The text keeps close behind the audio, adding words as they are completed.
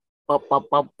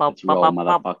Let's roll,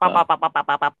 motherfucker.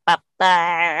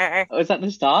 Oh, is that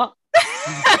the start?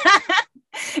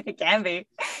 It can be.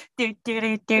 Do, do,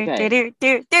 do, do, Okay. do,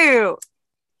 do, do.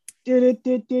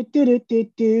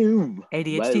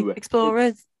 ADHD Whoa.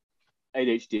 Explorers.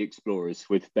 ADHD Explorers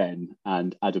with Ben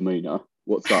and Adamina.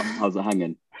 What's up? How's it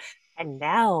hanging? And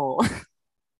now.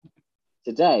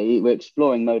 Today we're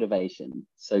exploring motivation.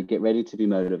 So get ready to be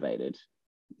motivated.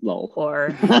 Lol.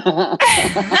 Or I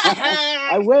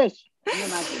wish. Can you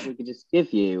imagine if we could just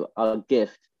give you a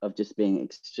gift of just being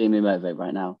extremely motivated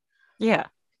right now? yeah.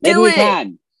 Maybe Do we it.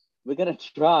 can. We're gonna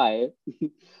try.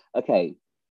 Okay.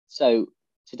 So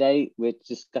today we're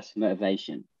discussing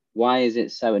motivation. Why is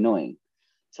it so annoying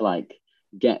to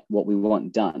get what we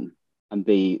want done and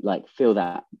feel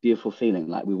that beautiful feeling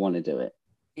like we want to do it?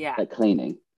 Yeah. Like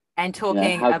cleaning. And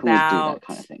talking How can we do that about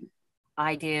kind of thing?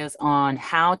 ideas on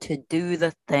how to do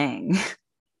the thing.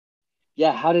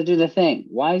 Yeah, how to do the thing.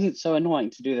 Why is it so annoying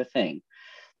to do the thing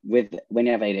when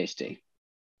you have ADHD?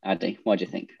 Addy, what do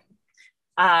you think?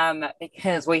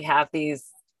 Because we have these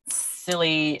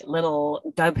silly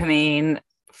little dopamine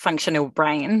functional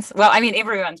brains. Well, I mean,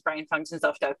 everyone's brain functions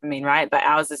off dopamine, right? But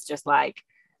ours is just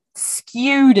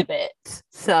skewed a bit.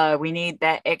 So we need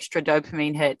that extra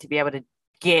dopamine hit to be able to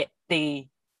get the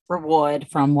reward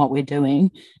from what we're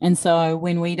doing. And so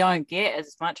when we don't get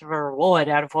as much of a reward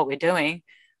out of what we're doing,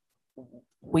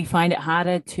 we find it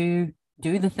harder to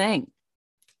do the thing.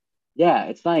 Yeah,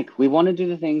 it's like we want to do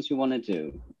the things we want to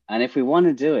do. And if we want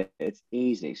to do it, it's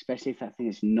easy, especially if that thing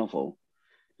is novel.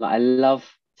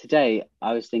 Today,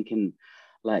 I was thinking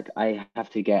I have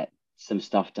to get some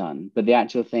stuff done. But the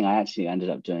actual thing I actually ended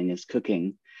up doing is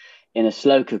cooking in a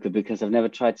slow cooker because I've never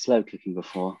tried slow cooking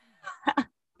before.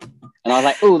 And I was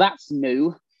like, oh, that's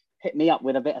new. Hit me up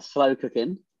with a bit of slow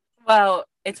cooking. Well,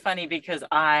 it's funny because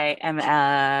I am,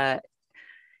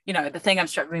 the thing I'm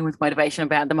struggling with motivation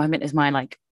about at the moment is my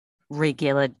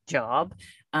regular job.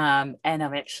 And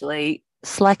I'm actually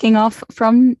slacking off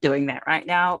from doing that right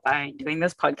now by doing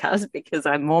this podcast because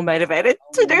I'm more motivated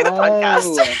to do the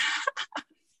podcast.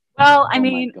 Well, I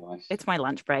mean, it's my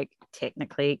lunch break,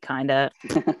 technically, kind of.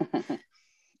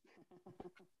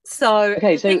 So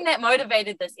the thing that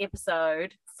motivated this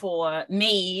episode for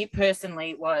me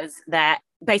personally was that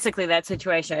basically that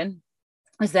situation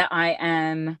is that I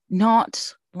am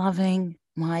not loving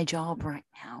my job right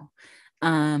now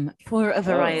for a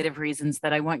variety of reasons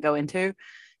that I won't go into.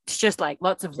 It's just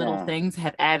lots of little things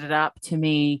have added up to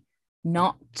me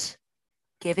not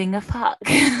giving a fuck.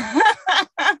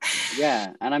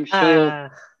 Yeah, and I'm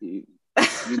sure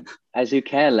as you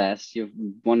care less, you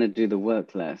want to do the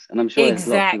work less. And I'm sure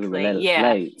exactly, there's lots of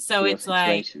relate so it's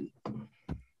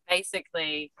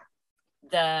basically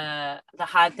the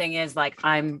hard thing is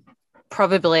I'm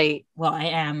probably, I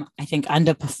am, I think,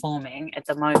 underperforming at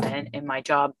the moment in my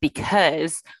job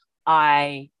because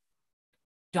I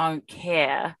don't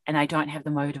care and I don't have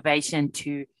the motivation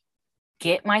to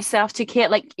get myself to care.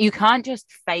 You can't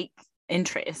just fake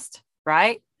interest,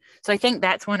 right? So I think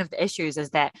that's one of the issues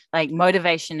is that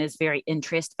motivation is very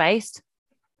interest based.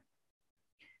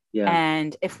 Yeah.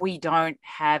 And if we don't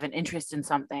have an interest in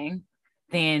something,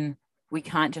 then we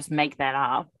can't just make that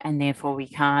up and therefore we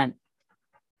can't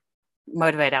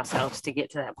motivate ourselves to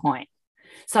get to that point.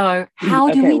 So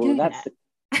how do we do that?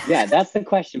 That's the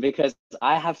question, because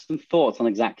I have some thoughts on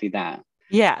exactly that.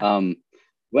 Yeah.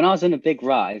 When I was in a big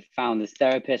rut, I found this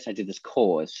therapist. I did this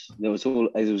course. It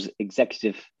was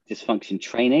executive dysfunction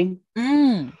training.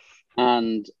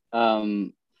 And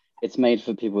it's made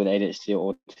for people with ADHD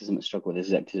or autism that struggle with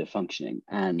executive functioning.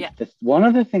 And one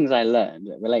of the things I learned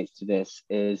that relates to this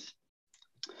is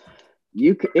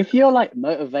if your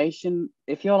motivation,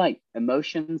 if your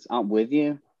emotions aren't with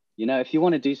you, if you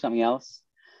want to do something else,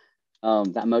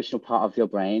 that emotional part of your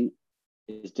brain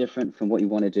is different from what you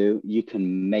want to do, you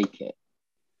can make it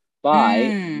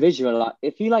by visualize.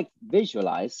 If you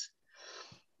visualize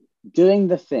doing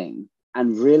the thing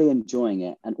and really enjoying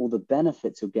it and all the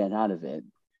benefits you'll get out of it,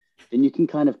 then you can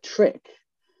kind of trick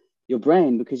your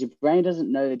brain, because your brain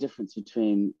doesn't know the difference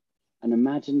between an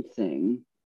imagined thing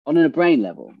on a brain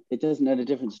level. It doesn't know the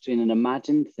difference between an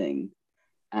imagined thing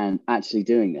and actually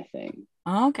doing the thing.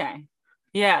 Okay.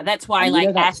 Yeah, that's why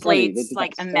athletes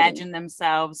imagine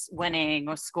themselves winning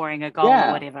or scoring a goal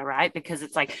or whatever, right? Because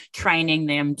it's training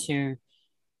them to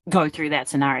go through that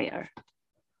scenario.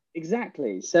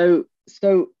 Exactly. So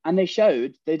and they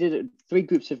did it 3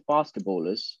 groups of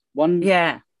basketballers. One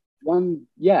did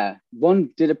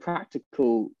a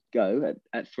practical go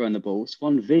at throwing the balls,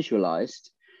 one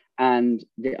visualized, and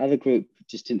the other group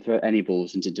just didn't throw any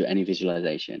balls and didn't do any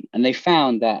visualization. And they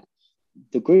found that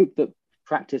the group that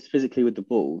practiced physically with the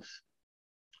balls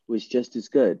was just as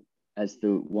good as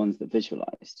the ones that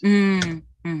visualized.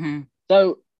 Mm-hmm.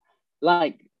 So,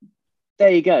 like, there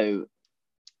you go.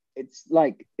 It's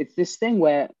like, it's this thing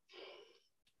where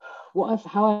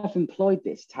how I've employed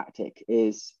this tactic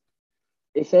is,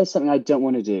 if there's something I don't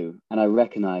want to do and I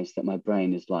recognize that my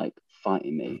brain is like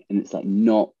fighting me, and it's like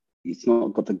it's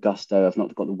not got the gusto, I've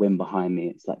not got the wind behind me,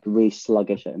 it's like really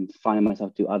sluggish and finding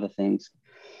myself do other things.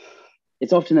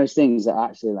 It's often those things that are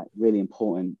actually like really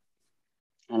important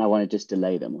and I want to just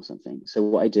delay them or something. So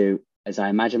what I do is I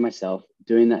imagine myself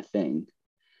doing that thing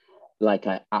like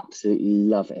I absolutely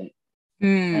love it,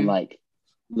 and like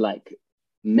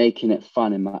making it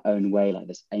fun in my own way. Like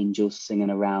there's angels singing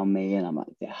around me, and I'm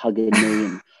like, they're hugging me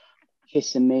and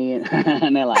kissing me,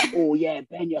 and they're like, oh yeah,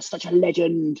 Ben, you're such a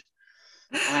legend.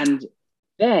 And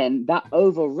then that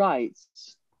overwrites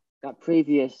that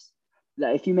previous,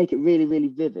 like if you make it really, really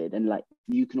vivid and like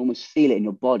you can almost feel it in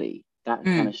your body, that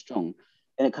kind of strong,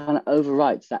 and it kind of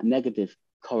overwrites that negative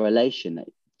correlation,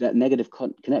 that negative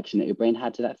connection that your brain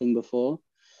had to that thing before.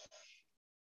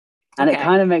 And it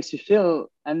kind of makes you feel,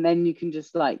 and then you can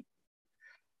just like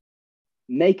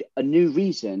make a new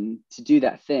reason to do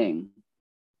that thing.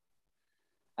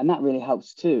 And that really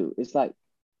helps too. It's like,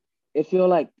 if you're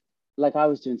like I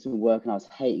was doing some work and I was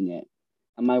hating it,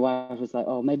 and my wife was like,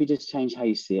 oh, maybe just change how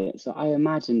you see it. So I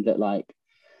imagined that like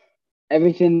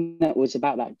everything that was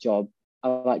about that job, I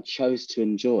like chose to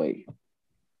enjoy.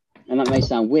 And that may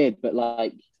sound weird, but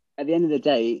like at the end of the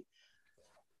day,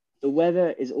 the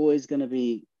weather is always going to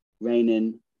be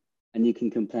raining and you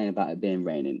can complain about it being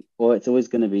raining, or it's always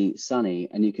going to be sunny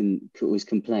and you can always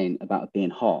complain about it being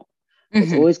hot.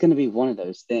 It's always going to be one of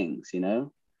those things, you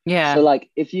know? Yeah. So like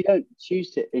if you don't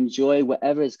choose to enjoy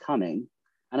whatever is coming,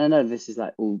 and I know this is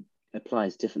like all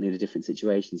applies differently to different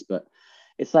situations, but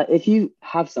it's like if you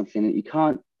have something that you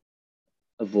can't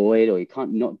avoid or you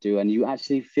can't not do, and you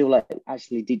actually feel like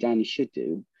actually deep down you should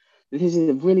do, this is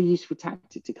a really useful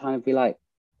tactic to kind of be like,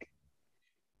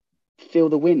 feel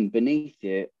the wind beneath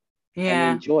you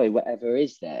and enjoy whatever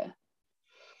is there.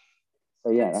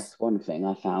 So yeah, that's one thing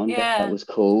I found that was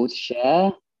cool to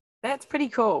share. That's pretty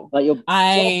cool. Like your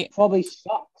job probably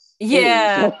sucks.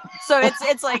 Yeah. So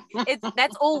it's like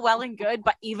that's all well and good,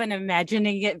 but even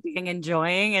imagining it being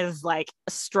enjoying is like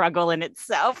a struggle in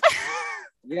itself.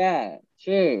 Yeah,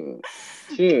 true.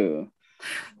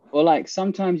 Or like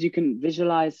sometimes you can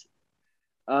visualize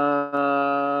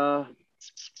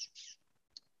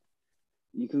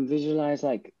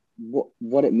like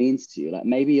what it means to you. Like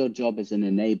maybe your job is an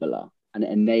enabler and it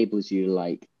enables you to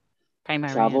like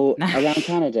travel around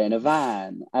Canada in a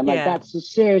van, and like that's a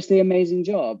seriously amazing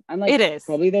job. And like it is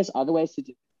probably there's other ways to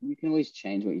do, you can always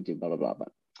change what you do, blah blah blah.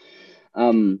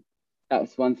 But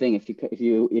that's one thing. If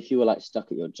you were like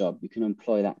stuck at your job, you can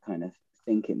employ that kind of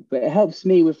thinking. But it helps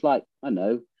me with like, I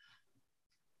know,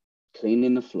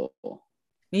 cleaning the floor.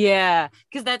 Yeah,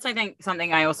 because that's, I think,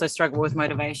 something I also struggle with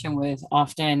motivation with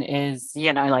often is,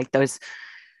 you know, like those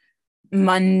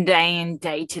mundane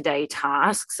day-to-day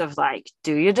tasks of like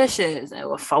do your dishes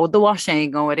or fold the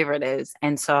washing or whatever it is.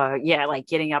 And so yeah, like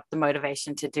getting up the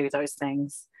motivation to do those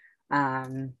things,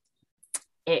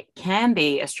 it can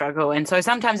be a struggle. And so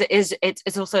sometimes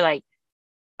it's also like,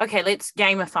 okay, let's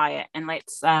gamify it, and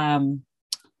let's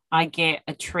I get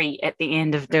a treat at the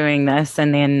end of doing this,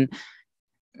 and then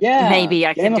maybe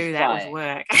I can do that with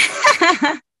work.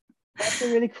 That's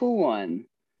a really cool one.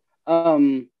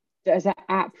 There's an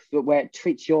app where it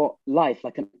treats your life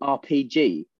like an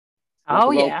RPG, like a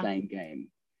role-playing game,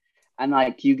 and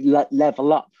like you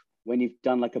level up when you've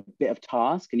done like a bit of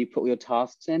task, and you put all your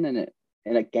tasks in, and it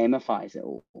gamifies it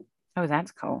all. Oh,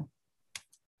 that's cool.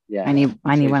 Yeah, I need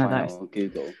one of those.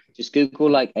 Google, just Google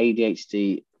like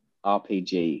ADHD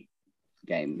RPG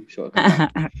game. I'm sure it'll come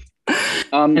up.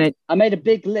 I made a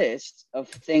big list of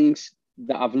things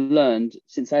that I've learned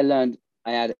since I learned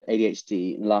I had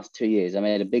ADHD in the last 2 years. I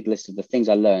made a big list of the things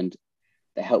I learned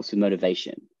that helps with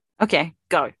motivation. Okay,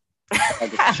 go. I'll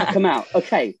just check them out.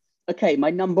 Okay.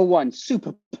 My number one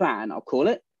super plan, I'll call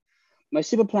it. My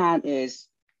super plan is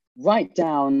write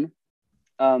down,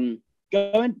 go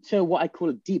into what I call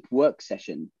a deep work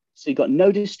session. So you've got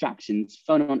no distractions,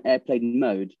 phone on airplane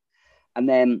mode, and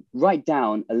then write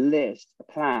down a list, a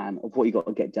plan of what you got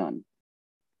to get done.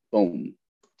 Boom,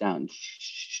 down.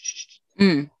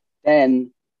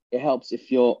 Then it helps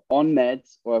if you're on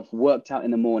meds or have worked out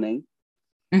in the morning.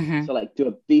 So like do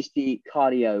a beastie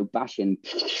cardio bashing,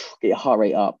 get your heart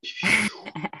rate up.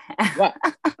 Right,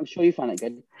 I'm sure you find it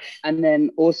good. And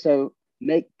then also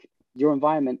make your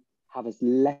environment have as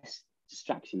less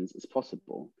distractions as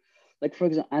possible. Like for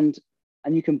example,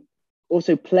 and you can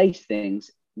also place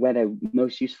things where they're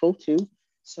most useful too.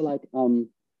 So like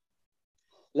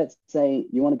let's say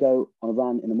you want to go on a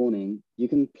run in the morning, you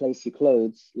can place your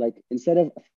clothes like instead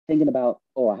of thinking about,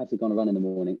 oh, I have to go on a run in the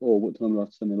morning, or what time do I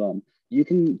have to swim alarm? You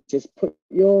can just put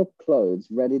your clothes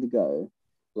ready to go,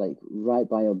 like right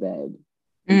by your bed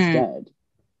instead.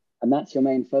 And that's your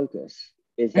main focus.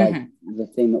 Is like the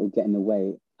thing that will get in the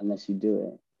way unless you do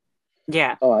it.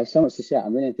 Yeah. Oh, I have so much to share.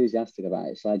 I'm really enthusiastic about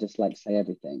it. So I just like say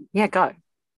everything. Yeah, go.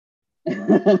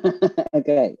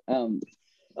 Okay.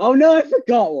 Oh no, I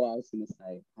forgot what I was gonna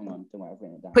say. Hang on, don't worry, I've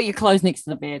written it down. Put your clothes next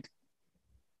to the bed.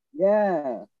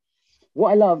 Yeah.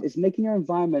 What I love is making your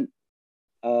environment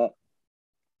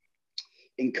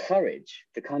encourage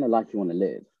the kind of life you want to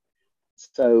live.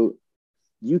 So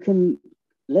you can,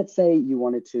 let's say you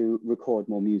wanted to record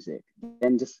more music,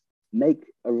 then just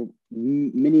make a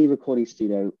mini recording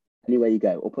studio anywhere you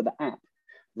go, or put the app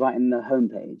right in the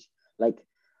homepage. Like,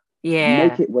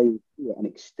 make it where you see it and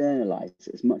externalize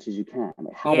it as much as you can.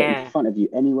 Like, have it in front of you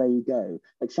anywhere you go.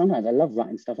 Like, sometimes I love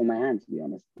writing stuff on my hand, to be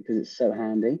honest, because it's so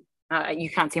handy. You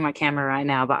can't see my camera right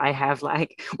now, but I have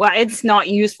like, well, it's not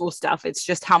useful stuff. It's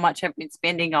just how much I've been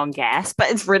spending on gas,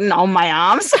 but it's written on my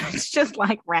arm. So it's just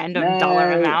like random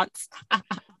dollar amounts.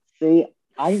 See,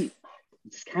 I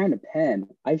just carrying a pen.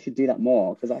 I should do that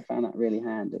more because I found that really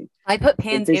handy. I put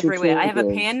pens everywhere. I have a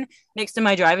pen next to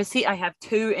my driver's seat. I have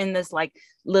two in this like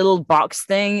little box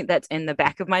thing that's in the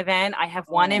back of my van. I have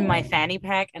one in my fanny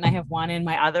pack and I have one in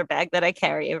my other bag that I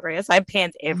carry everywhere. So I have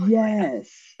pens everywhere.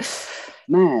 Yes.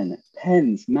 Man,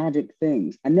 pens, magic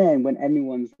things. And then when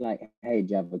anyone's like, hey, do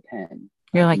you have a pen?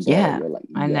 You're like, yeah,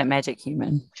 I'm that magic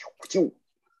human. Don't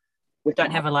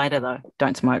have a lighter though.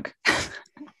 Don't smoke.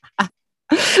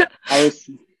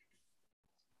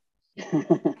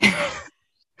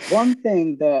 One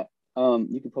thing that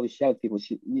you could probably share with people,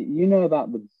 you know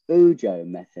about the Bujo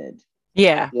method.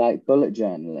 Yeah. Like bullet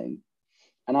journaling.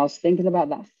 And I was thinking about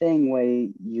that thing where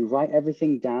you write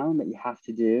everything down that you have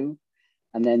to do,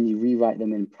 and then you rewrite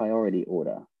them in priority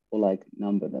order or like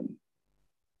number them.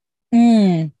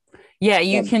 Yeah,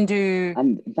 you can do.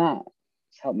 And that's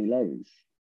helped me loads.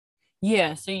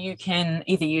 Yeah, so you can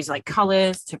either use like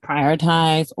colors to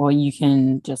prioritize, or you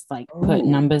can just like put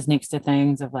numbers next to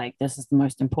things of like, this is the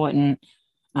most important.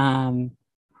 But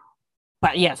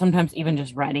yeah, sometimes even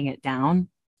just writing it down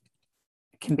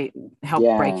can help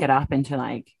break it up into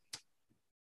like,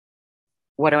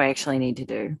 what do I actually need to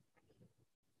do?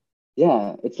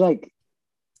 Yeah, it's like,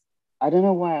 I don't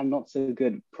know why I'm not so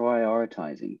good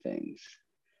prioritizing things,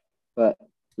 but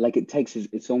like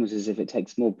it's almost as if it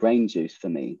takes more brain juice for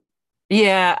me.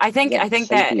 Yeah, I think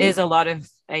that is a lot of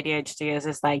ADHD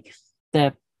is like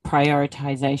the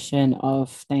prioritization of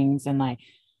things and like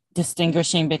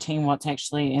distinguishing between what's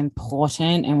actually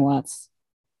important and what's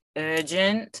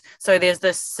urgent. So there's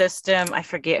this system, I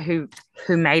forget who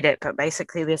made it, but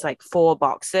basically there's like 4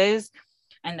 boxes,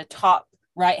 and the top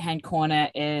right hand corner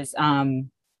is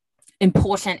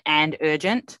important and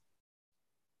urgent,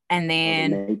 and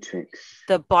then the matrix.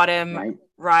 The bottom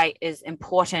right is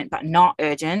important but not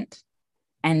urgent,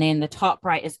 and then the top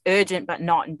right is urgent but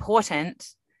not important,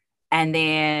 and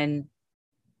then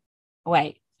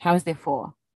how is there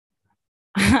 4?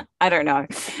 I don't know.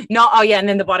 And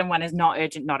then the bottom one is not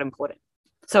urgent, not important.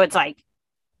 So it's like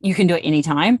you can do it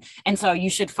anytime. And so you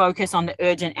should focus on the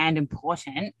urgent and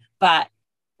important. But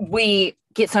we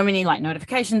get so many like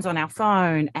notifications on our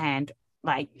phone and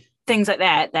like things like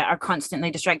that are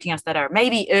constantly distracting us that are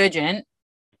maybe urgent,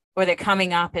 or they're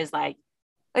coming up as like,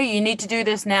 oh, you need to do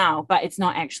this now, but it's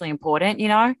not actually important, you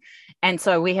know? And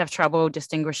so we have trouble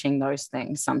distinguishing those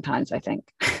things sometimes, I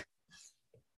think.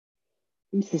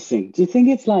 Interesting. Do you think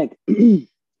it's like,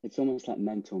 it's almost like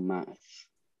mental maths?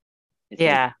 It's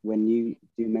like when you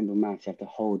do mental maths, you have to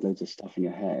hold loads of stuff in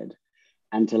your head.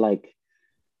 And to like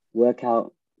work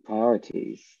out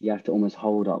priorities, you have to almost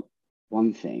hold up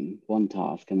one thing, one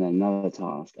task, and then another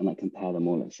task, and like compare them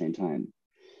all at the same time.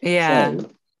 Yeah. So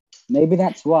maybe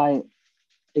that's why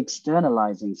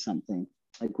externalizing something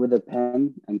like with a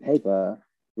pen and paper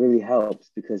really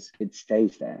helps, because it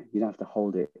stays there. You don't have to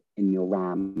hold it in your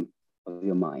RAM of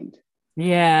your mind.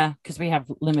 Yeah, because we have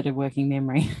limited working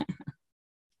memory.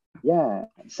 Yeah.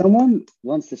 Someone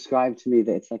once described to me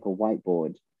that it's like a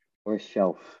whiteboard or a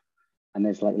shelf, and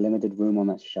there's like limited room on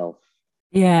that shelf.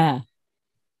 Yeah.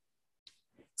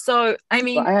 So, I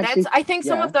mean, I think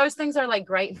some of those things are like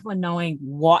great for knowing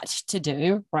what to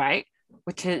do, right?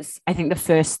 Which is, I think, the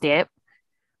first step.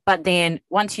 But then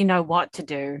once you know what to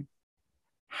do,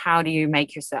 how do you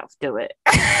make yourself do it?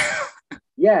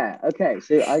 Yeah. Okay.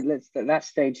 So that's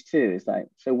stage 2 is like,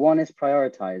 so 1 is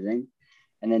prioritizing,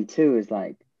 and then 2 is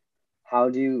like, how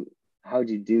do you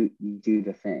do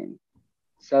the thing?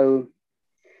 So,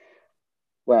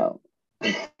 well,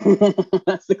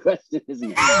 That's the question,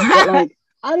 isn't it? But like,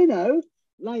 I don't know,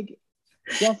 like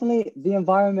definitely the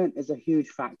environment is a huge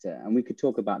factor, and we could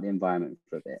talk about the environment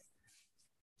for a bit.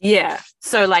 Yeah.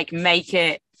 So like make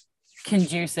it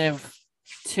conducive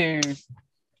to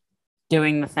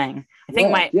doing the thing. I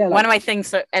think one of my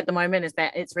things at the moment is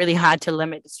that it's really hard to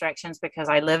limit distractions because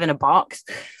I live in a box.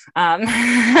 You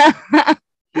live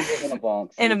in a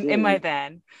box. In my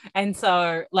van. And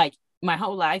so like my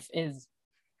whole life is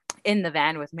in the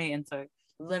van with me. And so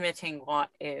limiting what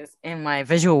is in my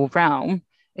visual realm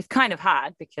is kind of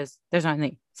hard because there's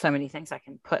only so many things I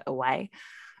can put away.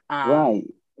 Right.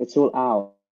 It's all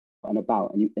out and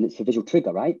about, and it's a visual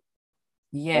trigger, right?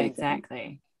 Yeah, everything.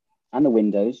 Exactly. And the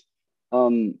windows.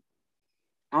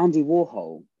 Andy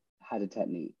Warhol had a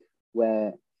technique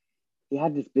where he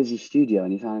had this busy studio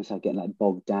and he found himself getting like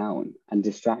bogged down and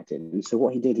distracted. And so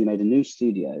what he did, he made a new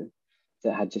studio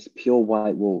that had just pure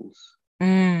white walls.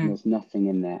 And there's nothing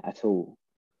in there at all.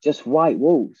 Just white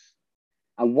walls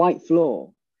and white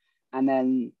floor. And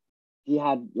then he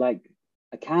had like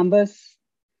a canvas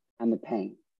and the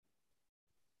paint.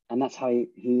 And that's how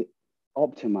he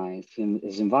optimized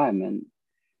his environment.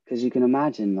 Because you can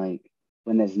imagine like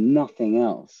when there's nothing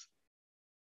else,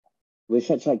 we're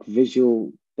such like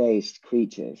visual based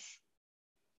creatures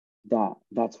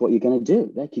that's what you're going to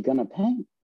do. Like you're going to paint.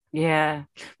 Yeah,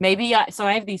 maybe. So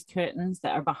I have these curtains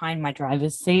that are behind my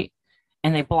driver's seat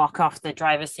and they block off the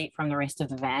driver's seat from the rest of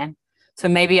the van. So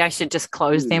maybe I should just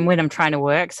close them when I'm trying to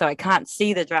work so I can't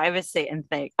see the driver's seat and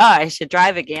think, oh, I should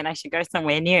drive again. I should go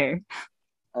somewhere new.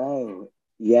 Oh,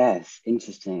 yes.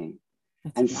 Interesting.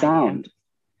 And sound. Idea.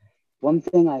 One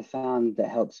thing I found that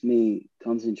helps me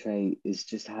concentrate is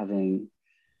just having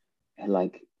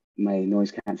like my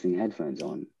noise cancelling headphones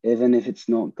on, even if it's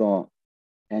not got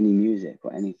any music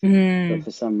or anything. But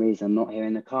for some reason, I'm not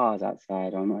hearing the cars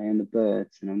outside, or I'm not hearing the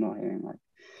birds, and I'm not hearing like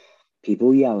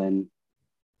people yelling.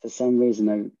 For some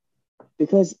reason,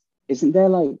 because isn't there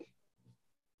like,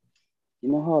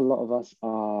 you know how a lot of us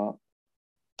are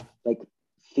like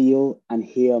feel and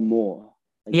hear more?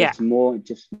 Like it's more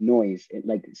just noise,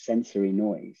 like sensory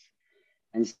noise.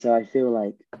 And so I feel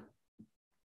like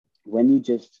when you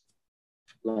just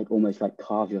like almost like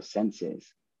carve your senses,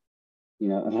 you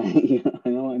know, I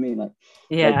know what I mean? Like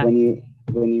when you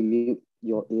mute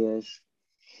your ears,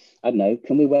 I don't know,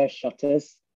 can we wear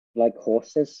shutters like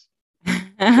horses?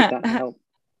 Would that help?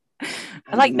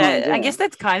 I like that. I guess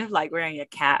that's kind of like wearing a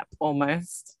cap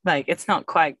almost. Like it's not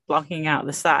quite blocking out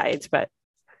the sides, but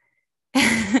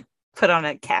put on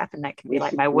a cap and that can be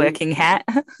like my working hat.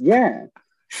 Yeah.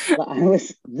 But I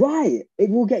was right. It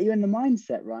will get you in the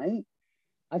mindset, right?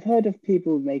 I've heard of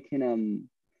people making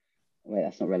wait,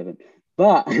 that's not relevant.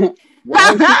 But what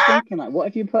I was just thinking, like, what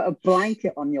if you put a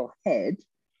blanket on your head?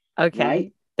 Okay.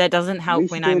 Right? That doesn't help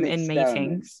when I'm in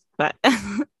meetings, but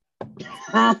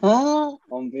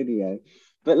on video.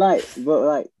 But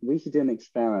we should do an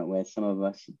experiment where some of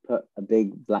us put a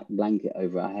big black blanket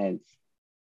over our heads.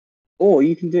 Or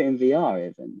you can do it in VR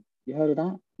even. You heard of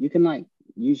that? You can like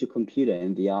use your computer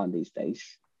in VR these days.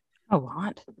 Oh,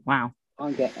 what? Wow.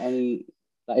 Can't get any,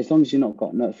 like, as long as you've not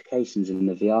got notifications in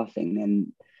the VR thing,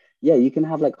 then yeah, you can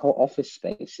have like whole office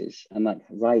spaces and like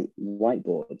write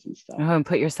whiteboards and stuff. Oh, and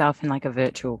put yourself in like a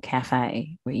virtual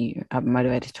cafe where you are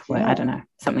motivated to work. I don't know,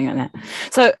 something like that.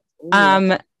 So,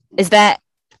 is that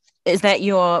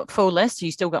your full list?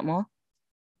 You still got more?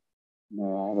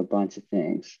 No, I have a bunch of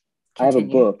things. Continue. I have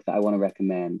a book that I want to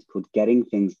recommend called Getting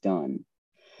Things Done.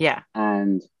 Yeah.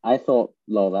 And I thought,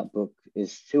 lol, that book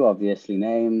is too obviously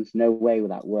named. No way will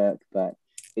that work. But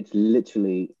it's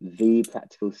literally the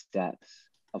practical steps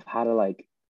of how to like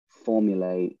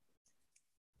formulate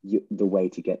the way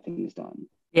to get things done.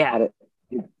 Yeah.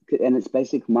 And its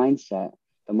basic mindset,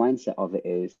 the mindset of it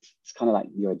is it's kind of like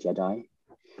you're a Jedi,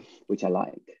 which I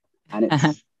like. And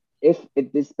it's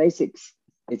its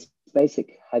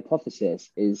basic hypothesis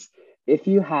is if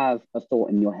you have a thought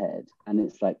in your head and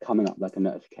it's like coming up like a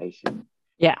notification.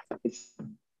 Yeah. It's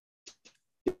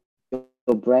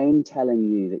your brain telling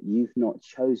you that you've not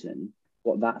chosen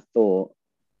what that thought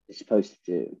is supposed to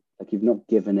do. Like you've not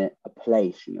given it a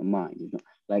place in your mind. You've not,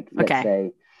 like, let's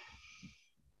say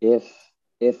if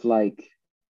like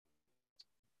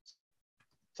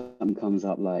something comes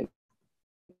up like,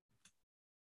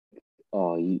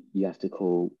 oh, you have to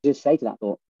call, just say to that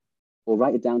thought or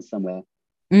write it down somewhere.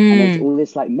 And there's all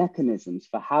this like mechanisms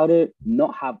for how to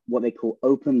not have what they call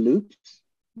open loops,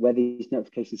 where these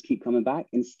notifications keep coming back.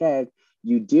 Instead,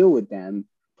 you deal with them,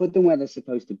 put them where they're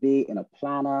supposed to be in a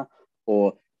planner,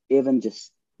 or even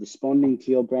just responding to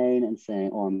your brain and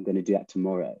saying, oh, I'm going to do that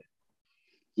tomorrow.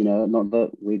 You know, not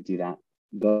that we do that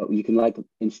but you can like,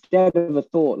 instead of a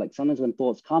thought, like sometimes when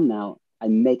thoughts come now, I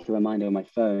make a reminder on my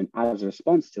phone as a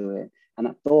response to it, and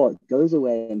that thought goes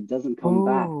away and doesn't come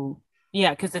back.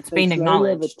 Yeah, because it's So been slowly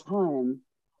acknowledged. over time,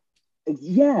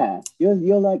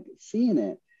 you're like seeing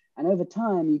it, and over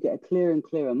time you get a clearer and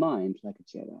clearer mind, like a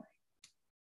Jedi.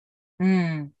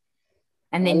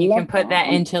 And then you can put that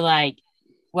into like,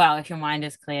 well, if your mind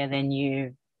is clear, then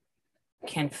you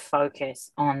can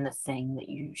focus on the thing that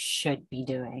you should be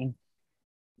doing.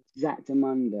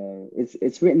 Exactamundo.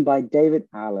 It's written by David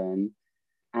Allen,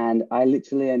 and I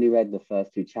literally only read the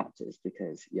first 2 chapters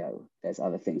because there's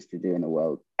other things to do in the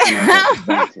world. And I got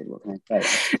distracted. What can I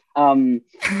say?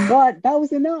 But that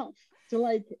was enough to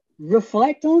like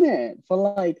reflect on it for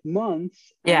like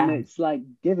months. Yeah. And it's like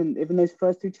even those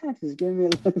first 2 chapters giving me a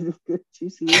lot of good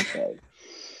juicy info.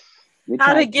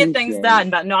 How to get things done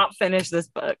but not finish this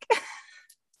book.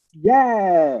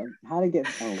 Yeah.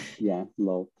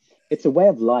 Lol. It's a way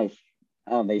of life,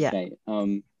 they say.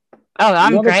 I'm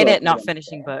great at not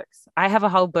finishing books. I have a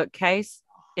whole bookcase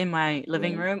in my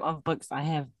living room of books I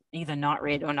have either not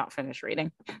read or not finished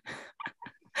reading.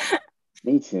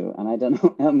 Me too. And I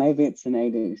don't know, maybe it's an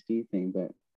ADHD thing,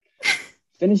 but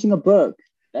finishing a book,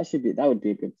 that would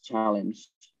be a good challenge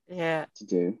to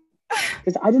do.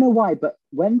 Because I don't know why, but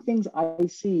when I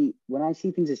see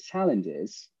things as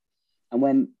challenges, and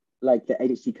when like the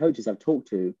ADHD coaches I've talked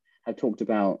to have talked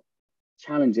about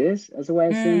challenges as a way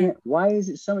of seeing it, why is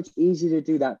it so much easier to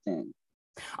do that thing?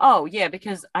 Oh yeah,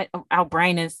 because our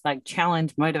brain is like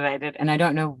challenge motivated, and I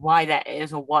don't know why that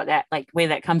is or what that like where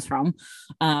that comes from,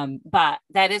 but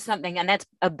that is something, and that's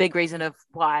a big reason of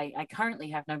why I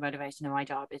currently have no motivation in my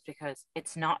job, is because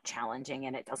it's not challenging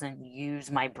and it doesn't use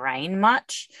my brain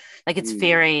much. Like it's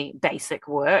very basic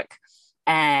work,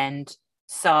 and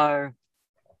so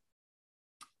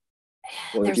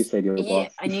what did you say to your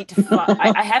boss? I need to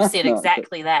I have said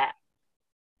exactly that.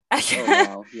 Oh,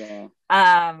 wow. Yeah.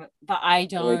 But I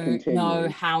don't know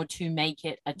how to make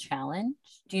it a challenge.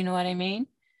 Do you know what I mean?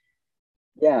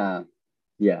 Yeah.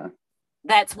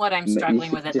 That's what I'm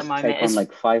struggling with at the moment. Take on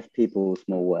like 5 people's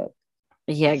more work.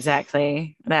 Yeah,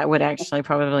 exactly. That would actually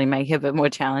probably make it a bit more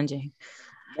challenging.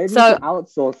 Maybe you could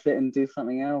outsource it and do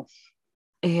something else.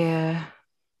 Yeah.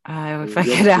 If I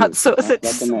could outsource it to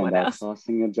someone else.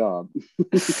 Outsourcing your job.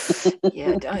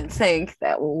 Yeah, I don't think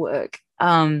that will work.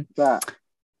 But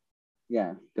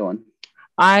yeah, go on.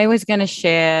 I was going to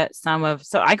share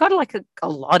so I got like a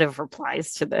lot of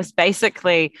replies to this.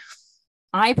 Basically,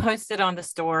 I posted on the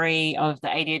story of the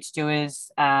ADHDers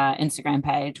Instagram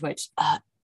page, which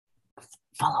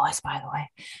follow us, by the way.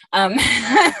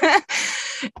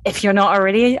 If you're not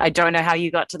already, I don't know how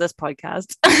you got to this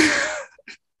podcast.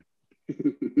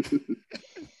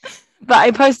 But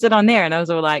I posted on there and I was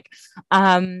all like,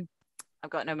 I've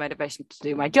got no motivation to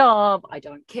do my job. I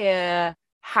don't care.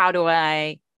 How do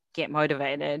I get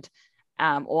motivated?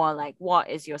 Or like, what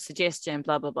is your suggestion?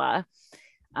 Blah, blah, blah.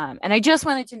 And I just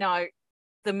wanted to know,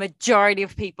 the majority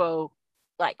of people,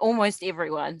 like almost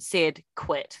everyone, said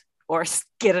quit or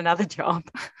get another job.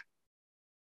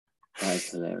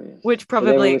 That's hilarious. Which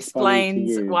probably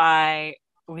explains why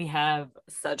we have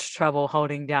such trouble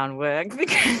holding down work,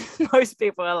 because most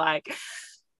people are like,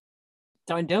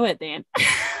 don't do it then.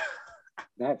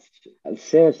 That's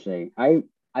seriously, I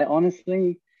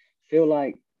honestly feel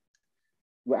like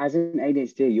as an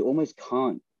ADHD, you almost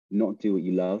can't not do what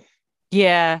you love.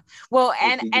 Yeah. Well,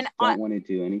 and I don't want to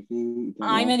do anything.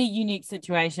 I'm in a unique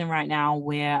situation right now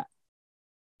where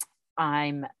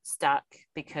I'm stuck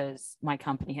because my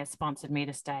company has sponsored me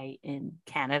to stay in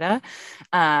Canada.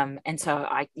 And so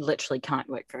I literally can't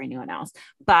work for anyone else.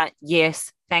 But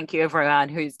yes, thank you everyone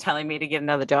who's telling me to get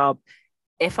another job.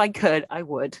 If I could, I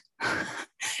would.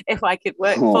 If I could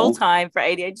work full time for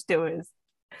ADHDers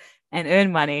and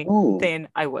earn money, then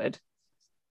I would.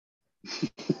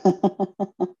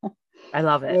 I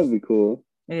love it. That'd be cool.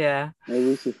 Yeah. Maybe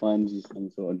we should find you some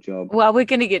sort of job. Well, we're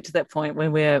going to get to that point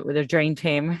when we're with a dream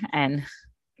team and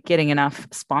getting enough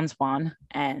sponsor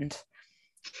and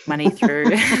money through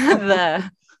the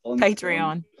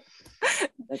Patreon.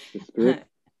 That's the spirit.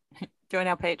 Join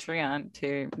our Patreon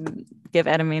to give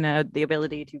Adamina the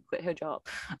ability to quit her job.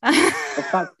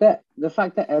 The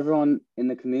fact that everyone in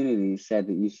the community said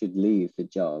that you should leave the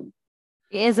job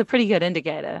is a pretty good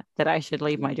indicator that I should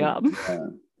leave my job.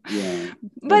 Yeah.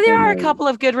 But there are a couple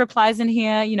of good replies in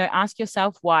here. You know, ask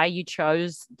yourself why you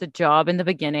chose the job in the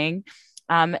beginning.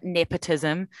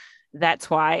 Nepotism. That's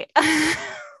why.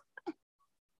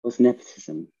 What's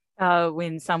nepotism?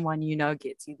 When someone you know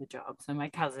gets you the job. So my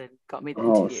cousin got me the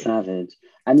interview. Oh, savage.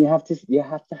 And you have to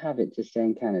have it to stay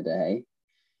in Canada, eh?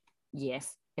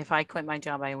 Yes. If I quit my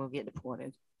job, I will get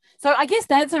deported. So I guess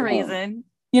that's a reason,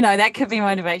 you know, that could be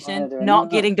motivation, not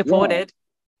getting deported.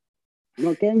 Yeah.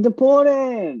 Not getting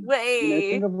deported. Wait. You know,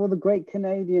 think of all the great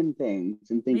Canadian things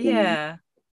and thinking,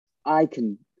 I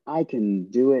can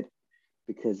do it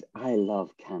because I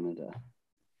love Canada.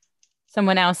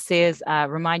 Someone else says,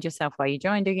 remind yourself why you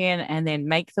joined again, and then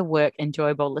make the work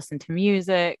enjoyable, listen to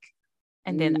music,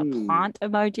 and then a plant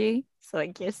emoji. So I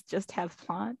guess just have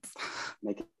plants.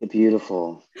 Make it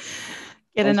beautiful.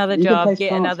 Get another job,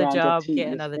 get another job,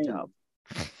 get another job.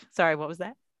 Sorry, what was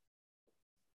that?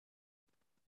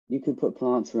 You could put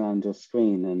plants around your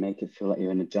screen and make it feel like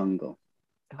you're in a jungle.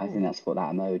 Oh. I think that's what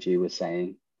that emoji was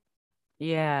saying.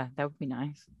 Yeah, that would be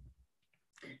nice.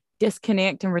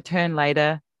 Disconnect and return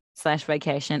later /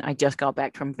 vacation. I just got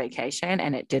back from vacation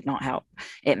and it did not help.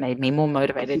 It made me more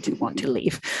motivated to want to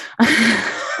leave. Because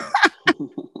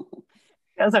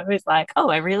I was like, oh,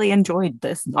 I really enjoyed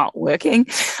this not working.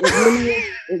 It really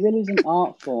is an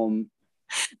art form.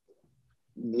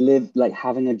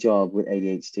 Having a job with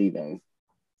ADHD though.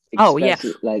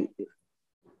 Especially, like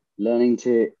learning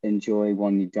to enjoy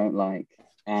one you don't like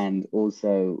and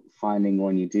also finding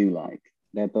one you do like.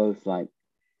 They're both like,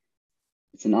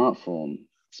 it's an art form,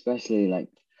 especially like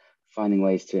finding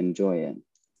ways to enjoy it.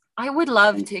 I would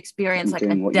love to experience like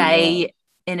a day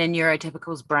in a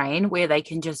neurotypical's brain where they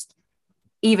can just,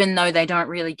 even though they don't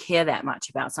really care that much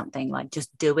about something, like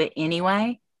just do it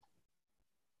anyway.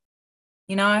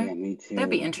 You know? Yeah, me too. That'd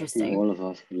be interesting. All of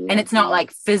us and it's not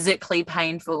like physically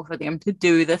painful for them to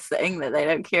do the thing that they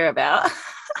don't care about.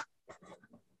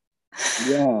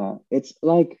 Yeah, it's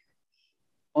like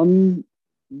on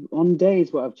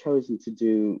days where I've chosen to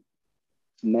do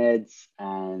meds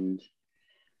and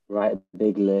write a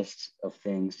big list of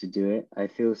things to do it, I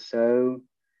feel so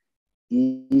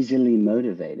easily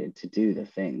motivated to do the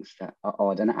things that are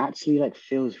odd, and it actually like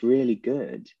feels really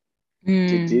good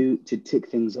to tick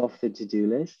things off the to-do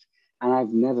list. And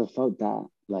I've never felt that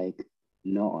like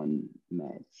not on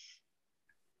meds.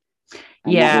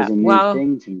 And that was a new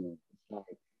thing to me.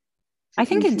 Like, I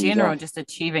think in general, just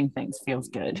achieving things feels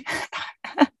good.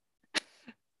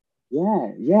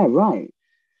 Yeah, right.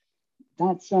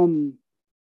 That's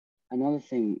another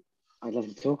thing I'd love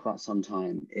to talk about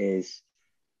sometime is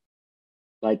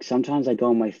like sometimes I go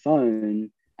on my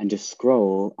phone and just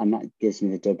scroll and that gives me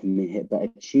the dopamine hit, but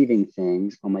achieving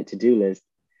things on my to-do list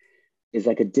is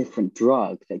like a different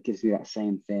drug that gives me that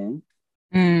same thing.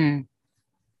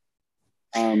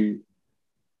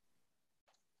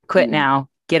 Quit now.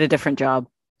 Get a different job.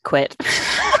 Quit.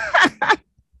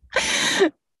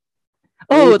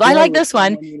 Oh, I like this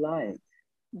one.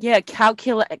 Yeah,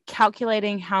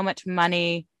 calculating how much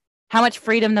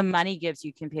freedom the money gives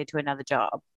you compared to another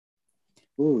job.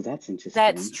 Oh, that's interesting.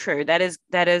 That's true. That is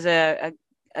a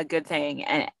good thing,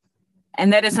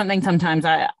 and that is something sometimes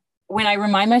when I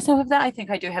remind myself of that, I think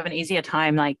I do have an easier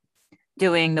time like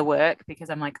doing the work because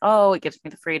I'm like, oh, it gives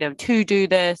me the freedom to do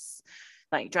this,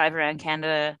 like drive around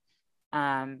Canada,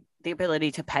 the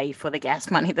ability to pay for the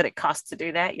gas money that it costs to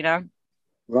do that, you know.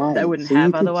 Right. That I wouldn't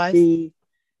have otherwise.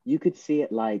 You could see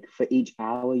it like for each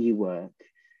hour you work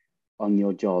on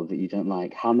your job that you don't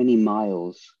like, how many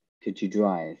miles could you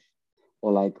drive?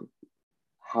 Or like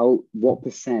what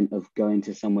percent of going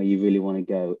to somewhere you really want to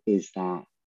go is that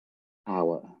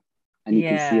hour? And you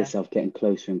can see yourself getting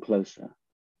closer and closer.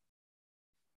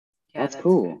 Yeah, that's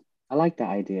cool. Good. I like that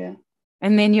idea.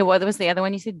 And then what was the other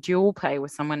one? You said dual pay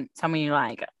with someone you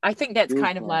like. I think that's dual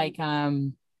kind of like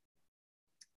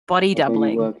body doubling.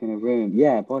 When you work in a room.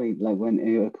 Yeah, body, like when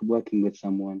you're working with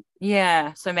someone.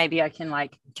 Yeah. So maybe I can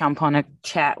like jump on a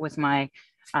chat with my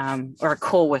or a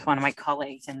call with one of my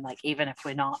colleagues, and like even if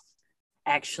we're not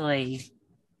actually,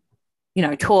 you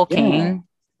know, talking,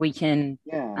 we can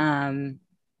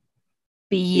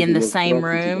be in the same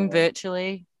room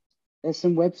virtually. There's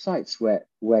some websites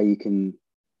where you can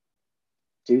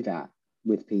do that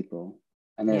with people,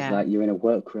 and there's like you're in a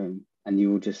workroom and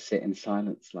you will just sit in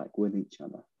silence like with each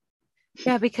other.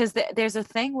 Yeah, because there's a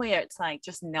thing where it's like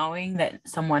just knowing that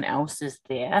someone else is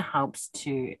there helps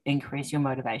to increase your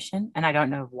motivation, and I don't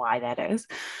know why that is.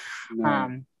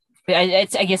 No. But I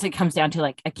guess it comes down to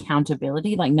like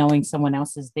accountability, like knowing someone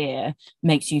else is there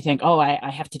makes you think, oh,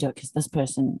 I have to do it because this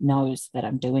person knows that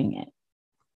I'm doing it.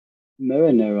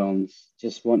 Mirror neurons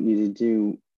just want you to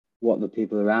do what the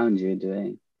people around you are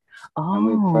doing. Oh. And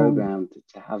we're programmed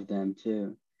to have them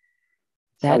too.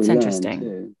 That's interesting.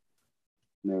 Too.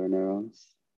 Mirror neurons.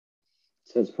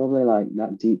 So it's probably like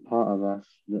that deep part of us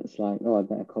that's like, oh, I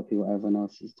better copy what everyone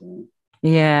else is doing.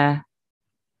 Yeah.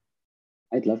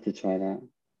 I'd love to try that.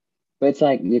 But it's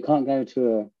like you can't go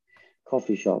to a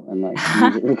coffee shop and like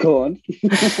music record.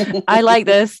 I like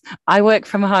this. I work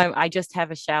from home. I just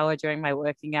have a shower during my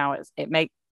working hours.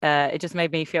 It just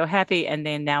made me feel happy, and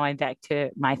then now I'm back to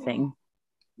my thing.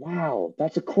 Wow,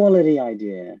 that's a quality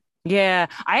idea. Yeah,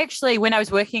 I actually, when I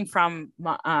was working from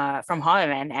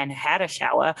home and had a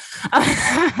shower,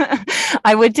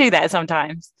 I would do that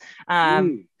sometimes.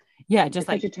 Yeah, just It's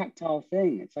like such a tactile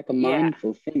thing. It's like a yeah,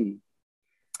 mindful thing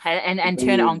and to turn bring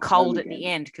it on you home cold at the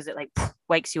again. end because it like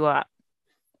wakes you up.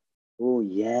 Oh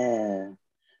yeah,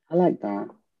 I like that.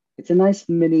 It's a nice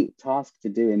mini task to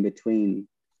do in between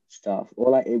stuff,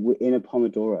 or like in a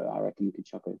Pomodoro. I reckon you could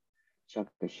chuck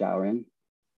a shower in.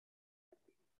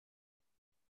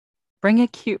 Bring a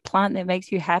cute plant that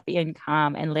makes you happy and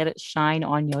calm, and let it shine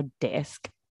on your desk.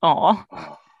 Oh,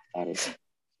 Oh, that is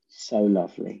so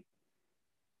lovely.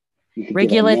 You could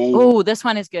give it a regular. name. Oh, this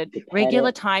one is good. You could pet Regular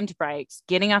it. timed breaks,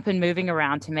 getting up and moving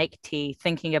around to make tea,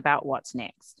 thinking about what's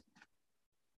next.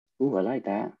 Oh, I like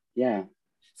that. Yeah.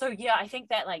 So yeah, I think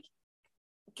that like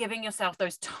giving yourself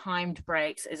those timed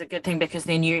breaks is a good thing because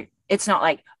then it's not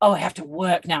like, oh, I have to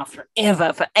work now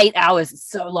forever for 8 hours. It's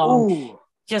so long. Oh,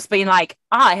 Just being like,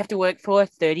 I have to work for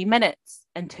 30 minutes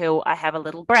until I have a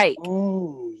little break.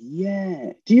 oh,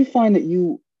 yeah. Do you find that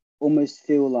you almost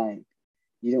feel like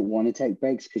you don't want to take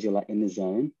breaks because you're like in the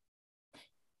zone?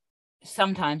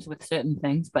 Sometimes with certain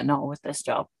things, but not with this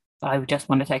job. I just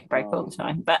want to take a break all the Oh,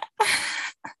 time. But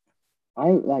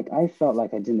I felt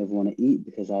like I didn't ever want to eat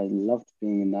because I loved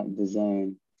being in the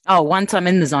zone. oh, once I'm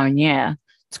in the zone, yeah,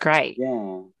 it's great.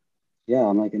 Yeah. Yeah,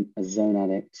 I'm like a zone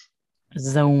addict.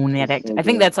 Zone Feels addict. so I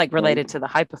think good. that's like So related to the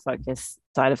hyperfocus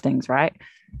side of things, right?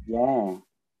 yeah.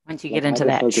 Once you get Like into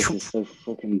that. hyperfocus is so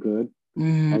fucking good. I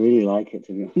Mm. really like it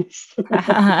to be honest.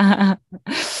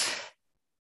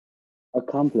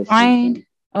 Accomplish Find, something.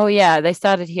 oh yeah, they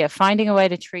started here. Finding a way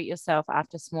to treat yourself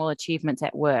after small achievements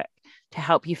at work to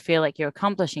help you feel like you're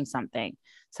accomplishing something.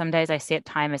 Some days I set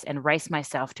timers and race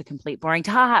myself to complete boring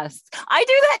tasks. I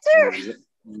do that too,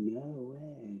 No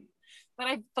way. but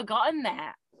I've forgotten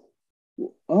that.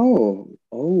 Oh,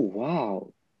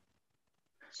 wow.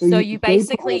 So So you you go to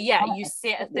basically, yeah, you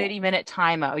set a what? 30-minute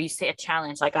timer or you set a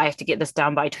challenge, like I have to get this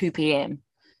done by 2 p.m.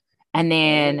 And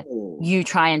then Oh, you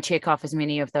try and check off as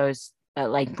many of those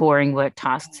like boring work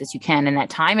tasks as you can in that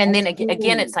time. And I then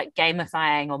again, see. it's like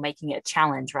gamifying or making it a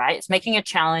challenge, right? It's making a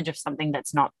challenge of something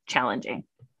that's not challenging.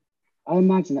 I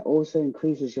imagine it also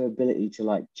increases your ability to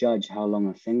like judge how long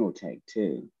a thing will take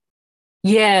too.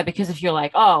 Yeah, because if you're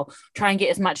like, oh, try and get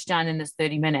as much done in this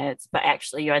 30 minutes, but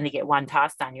actually you only get one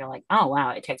task done, you're like, oh, wow,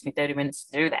 it takes me 30 minutes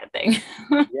to do that thing.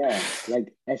 Yeah,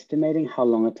 like estimating how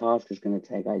long a task is going to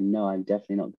take. I know I'm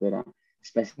definitely not good at,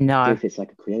 especially No. if it's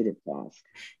like a creative task.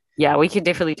 Yeah, we could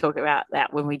definitely talk about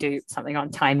that when we do something on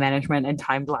time management and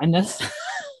time blindness.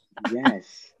 Yes,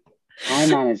 time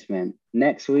management.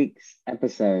 Next week's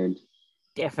episode.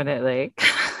 Definitely.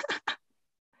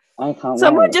 I can't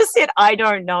Someone wait. just said, I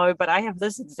don't know, but I have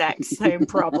this exact same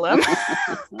problem.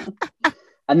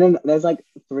 And then there's like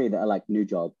three that are like new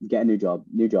job, get a new job,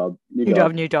 new job, new New job,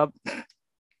 job. new job.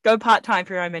 Go part time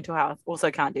for your own mental health. Also,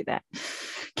 can't do that.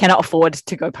 Cannot afford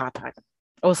to go part time.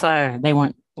 Also, they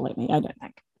won't let me, I don't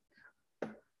think.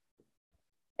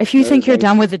 If you think you're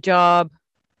done with the job,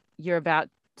 you're about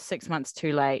 6 months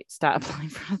too late. Start applying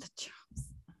for other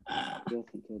jobs. You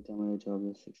think you're done with a job,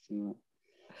 you're 16.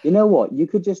 You know what? You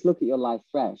could just look at your life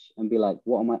fresh and be like,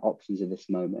 what are my options at this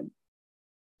moment?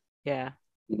 Yeah.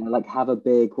 You know, like have a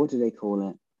big, what do they call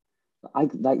it? I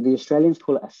like the Australians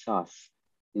call it a suss,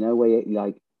 you know, where you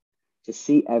like just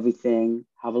see everything,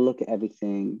 have a look at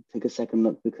everything, take a second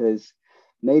look because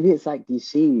maybe it's like you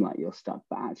seem like you're stuck,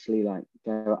 but actually like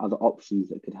there are other options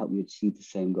that could help you achieve the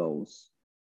same goals.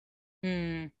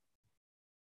 Maybe.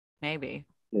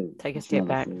 Yeah, Take a that's step another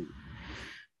back. thing.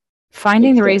 Take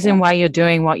Finding a the step reason back. why you're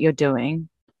doing what you're doing,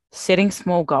 setting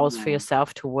small goals for Oh.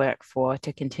 yourself to work for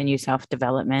to continue self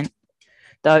development.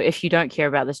 Though, if you don't care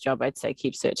about this job, I'd say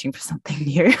keep searching for something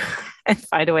new and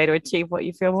find a way to achieve what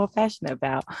you feel more passionate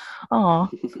about. Oh,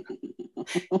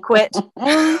 quit.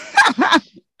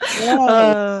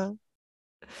 Yes.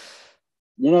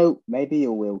 You know, maybe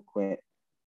you will quit.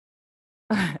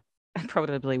 I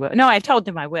probably will. No, I told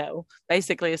them I will.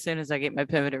 Basically, as soon as I get my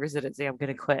permanent residency, I'm going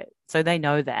to quit. So they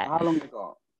know that. How long you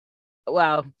got?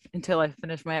 Well, until I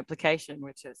finish my application,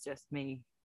 which is just me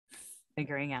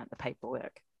figuring out the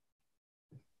paperwork.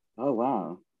 Oh,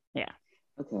 wow. Yeah.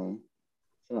 Okay.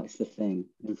 So that's the thing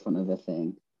in front of the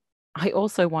thing. I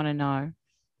also want to know.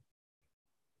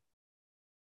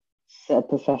 Set a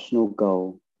professional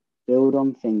goal. Build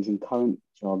on things in current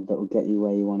job that will get you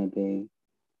where you want to be.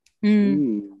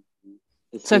 Mm, Mm.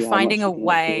 So finding a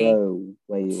way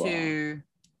where you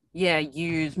to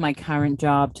use my current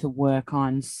job to work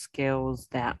on skills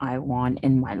that I want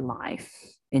in my life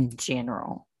in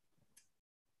general.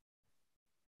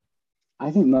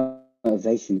 I think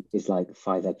motivation is like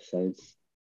 5 episodes.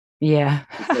 Yeah.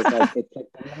 Because like it's like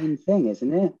the main thing,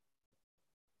 isn't it?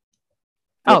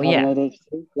 Oh yeah.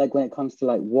 ADHD, like when it comes to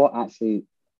like what actually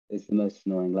is the most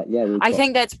annoying, like I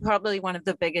think that's probably one of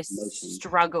the biggest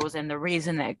struggles and the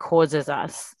reason that it causes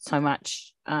us so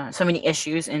many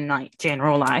issues in like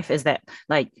general life is that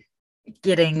like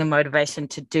getting the motivation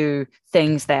to do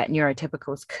things that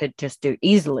neurotypicals could just do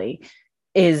easily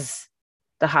is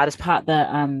the hardest part.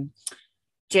 The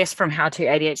Jess from How to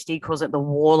ADHD calls it the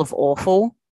wall of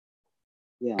awful.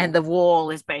 Yeah. And the wall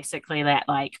is basically that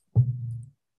like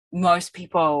most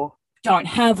people don't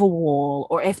have a wall,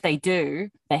 or if they do,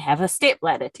 they have a step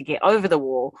ladder to get over the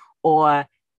wall, or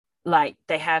like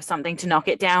they have something to knock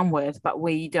it down with, but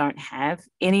we don't have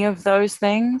any of those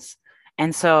things.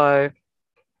 And so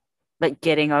like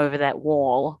getting over that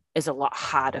wall is a lot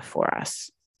harder for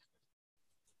us.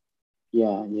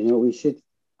 Yeah,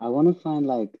 I want to find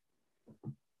like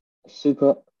a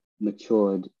super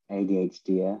matured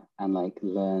ADHD and like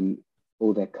learn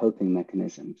all their coping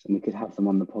mechanisms, and we could have them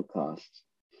on the podcast,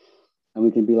 and we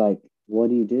can be like, what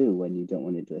do you do when you don't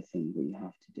want to do a thing but you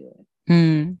have to do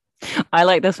it? I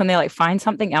like this when they're like, find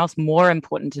something else more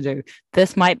important to do.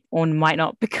 This might or might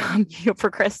not become your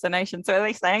procrastination. So are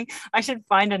they saying I should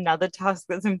find another task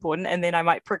that's important and then I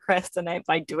might procrastinate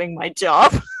by doing my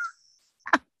job?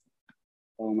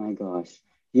 Oh my gosh.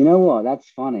 You know what? That's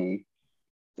funny.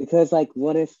 Because like,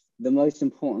 what if the most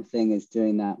important thing is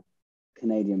doing that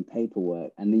Canadian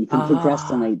paperwork and then you can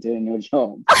procrastinate doing your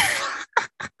job?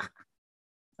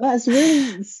 That's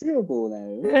really suitable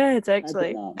though. Yeah, it's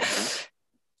actually.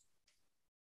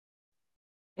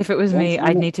 If it was me,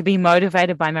 I'd need to be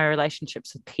motivated by my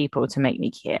relationships with people to make me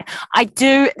care. I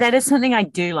do. That is something I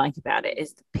do like about it,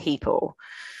 is the people.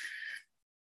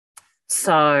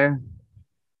 So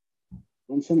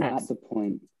once I'm at the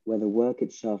point where the work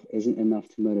itself isn't enough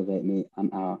to motivate me,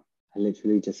 I'm out. I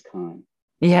literally just can't.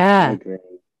 Yeah. I agree.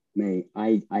 Me,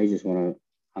 I just want to,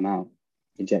 I'm out.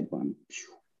 Eject button.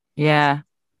 Yeah.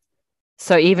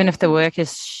 So even if the work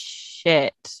is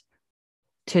shit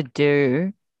to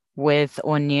do with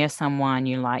or near someone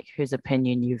you like whose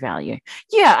opinion you value.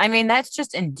 Yeah, I mean, that's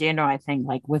just in general, I think,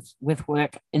 like with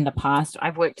work in the past.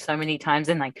 I've worked so many times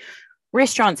in like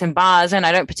restaurants and bars, and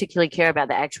I don't particularly care about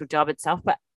the actual job itself,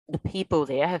 but the people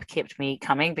there have kept me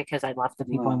coming because I love the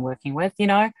people I'm working with, you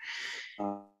know?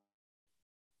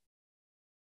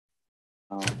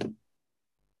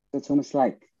 It's almost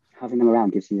like having them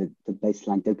around gives you the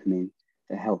baseline dopamine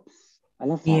that helps. I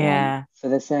love that one. So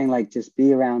they're saying like, just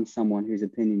be around someone whose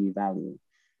opinion you value,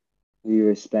 who you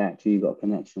respect, who you got a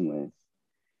connection with.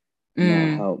 And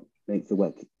that'll help make the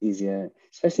work easier,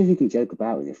 especially if you can joke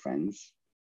about with your friends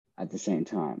at the same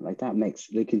time. Like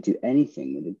they can do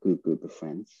anything with a group of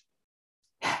friends.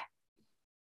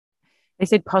 They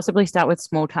said possibly start with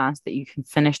small tasks that you can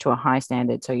finish to a high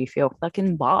standard so you feel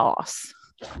fucking boss.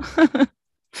 Start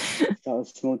with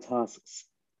small tasks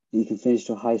that you can finish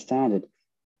to a high standard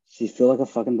so you feel like a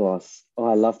fucking boss. Oh,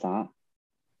 I love that.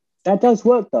 That does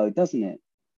work though, doesn't it?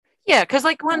 Yeah, because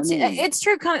like it's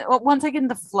true, kind of once I get in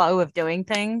the flow of doing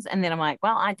things, and then I'm like,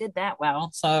 well, I did that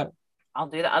well, so I'll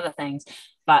do the other things.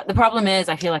 But the problem is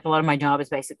I feel like a lot of my job is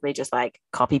basically just like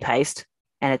copy paste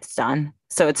and it's done.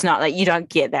 So it's not like you don't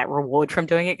get that reward from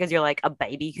doing it because you're like, a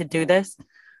baby could do this.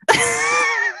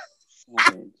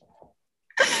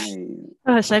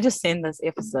 Oh, should I just send this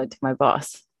episode to my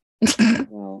boss?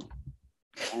 Well,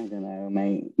 I don't know,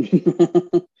 mate.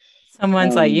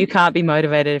 Someone's like, you can't be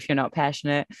motivated if you're not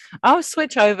passionate. I'll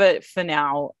switch over for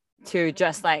now to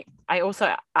just like, I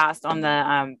also asked on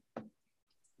the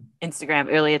Instagram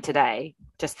earlier today,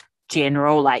 just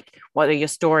general, like, what are your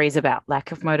stories about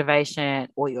lack of motivation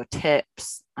or your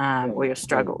tips or your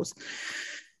struggles?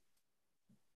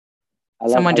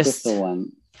 I just saw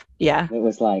one. Yeah. It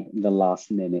was like, the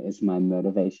last minute is my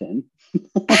motivation.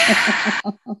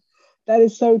 That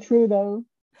is so true though.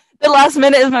 The last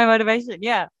minute is my motivation.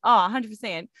 Yeah. Oh,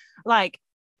 100%. Like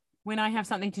when I have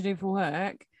something to do for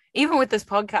work, even with this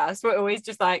podcast, we're always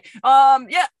just like,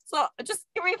 yeah, so just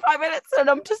give me 5 minutes and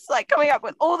I'm just like coming up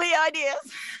with all the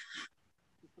ideas.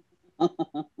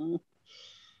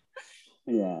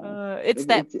 Yeah. It's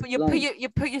you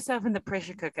put yourself in the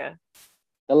pressure cooker.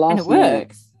 The last and it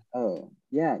works. Oh,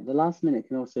 yeah. The last minute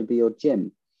can also be your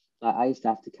gym. Like I used to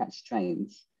have to catch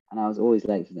trains and I was always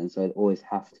late for them, so I'd always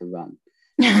have to run.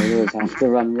 I would always have to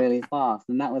run really fast.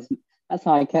 And that's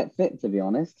how I kept fit, to be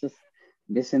honest. Just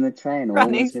missing the train or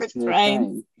Running almost for missing the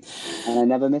trains. train. And I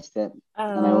never missed it.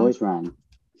 And I always ran.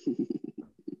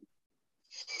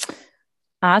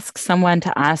 Ask someone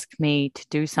to ask me to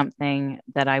do something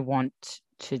that I want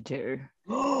to do.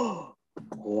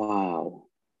 Wow.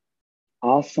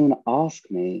 Ask someone to ask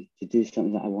me to do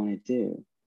something that I want to do.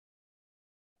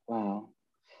 Wow.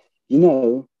 You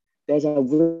know, there's a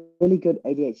really good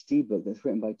ADHD book that's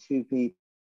written by two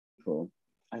people.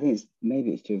 I think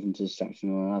it's Driven to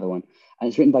Distraction or another one. And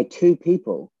it's written by two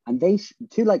people. And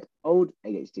two like old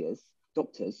ADHDers,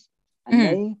 doctors, and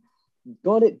they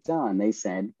got it done, they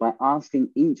said, by asking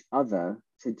each other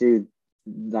to do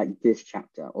like this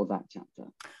chapter or that chapter.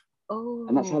 Oh.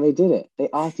 And that's how they did it. They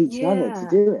asked each other to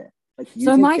do it. Like,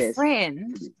 so my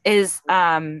friend is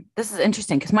this is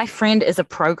interesting because my friend is a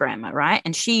programmer, right?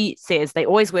 And she says they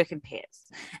always work in pairs,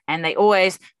 and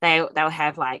they'll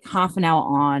have like half an hour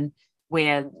on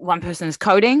where one person is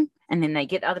coding, and then they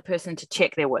get the other person to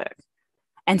check their work.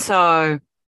 And so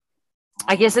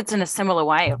I guess it's in a similar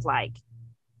way of like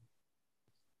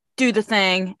do the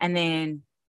thing and then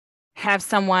have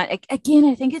someone again.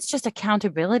 I think it's just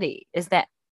accountability is that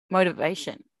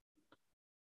motivation.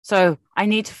 So I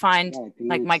need to find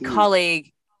like my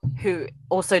colleague who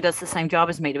also does the same job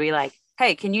as me to be like,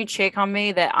 hey, can you check on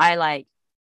me that I like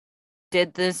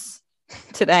did this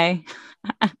today?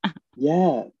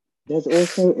 Yeah. There's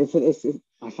also, if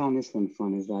I found this one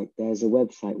fun, is like there's a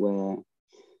website where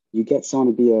you get someone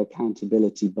to be your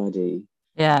accountability buddy.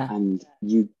 Yeah. And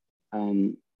you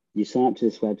sign up to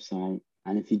this website,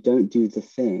 and if you don't do the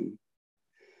thing,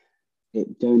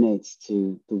 it donates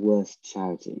to the worst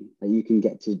charity. Like you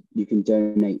can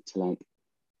donate to like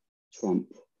Trump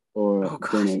or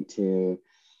donate to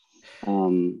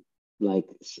like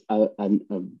a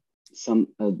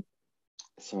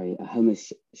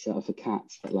homeless shelter for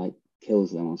cats that like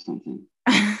kills them or something.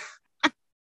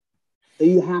 So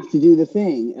you have to do the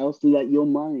thing, else like your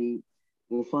money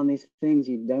will fund these things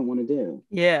you don't want to do.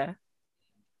 Yeah.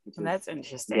 Well, that's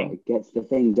interesting. It gets the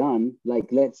thing done.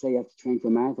 Like, let's say you have to train for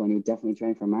a marathon, you definitely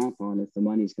train for a marathon if the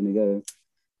money's going to go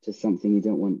to something you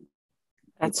don't want.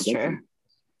 That's true.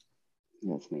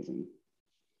 Yeah, that's amazing.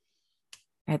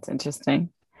 That's interesting.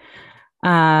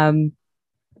 So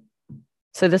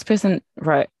this person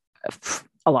wrote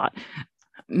a lot.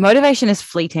 Motivation is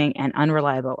fleeting and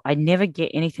unreliable. I never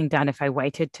get anything done if I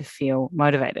waited to feel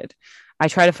motivated. I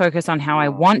try to focus on how I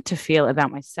want to feel about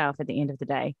myself at the end of the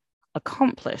day,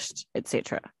 accomplished,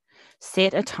 etc.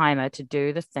 Set a timer to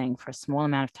do the thing for a small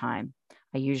amount of time.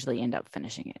 I usually end up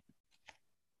finishing it.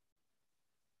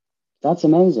 That's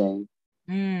amazing.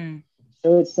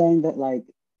 So it's saying that like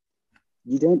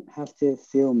you don't have to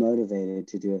feel motivated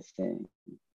to do a thing.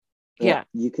 Yeah.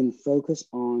 You can focus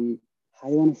on how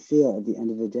you want to feel at the end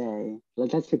of the day.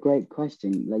 Like that's a great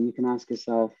question. Like you can ask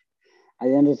yourself, at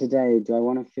the end of the day, do I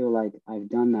want to feel like I've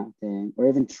done that thing or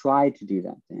even tried to do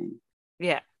that thing?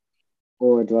 Yeah.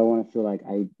 Or do I want to feel like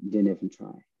I didn't even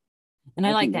try? And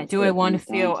I like that. Do I want to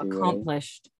feel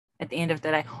accomplished at the end of the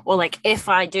day? Or like, if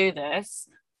I do this,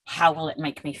 how will it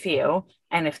make me feel?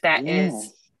 And if that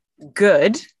is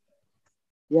good,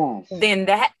 then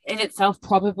that in itself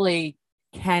probably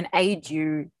can aid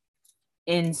you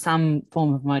in some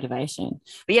form of motivation.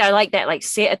 But yeah, I like that. Like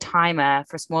set a timer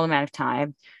for a small amount of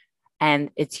time and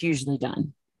it's usually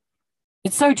done.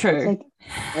 It's so true. It's like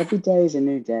every day is a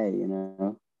new day, you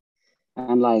know?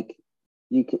 And like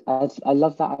I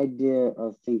love that idea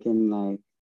of thinking like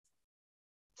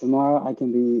tomorrow I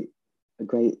can be a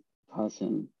great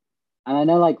person. And I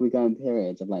know like we go in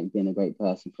periods of like being a great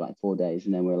person for like 4 days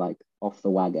and then we're like off the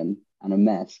wagon and a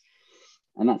mess.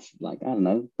 And that's like, I don't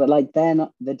know. But like then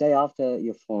the day after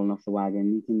you're falling off the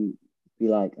wagon, you can be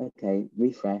like, okay,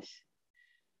 refresh.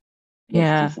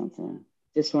 Let's do something.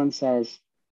 This one says,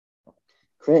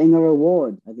 creating a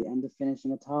reward at the end of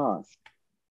finishing a task.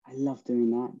 I love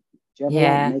doing that. Do you ever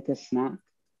like make a snack?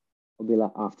 Or be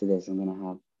like, after this, I'm going to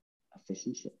have a fish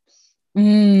and chips.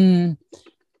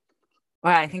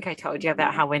 Well, I think I told you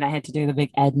about how when I had to do the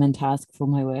big admin task for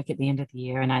my work at the end of the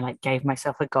year and I like gave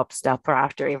myself a gobstopper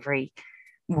after every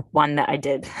one that I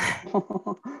did.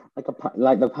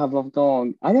 like the Pavlov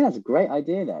dog. I think that's a great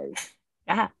idea though.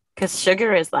 Yeah, because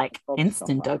sugar is like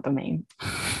instant dopamine.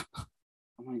 Oh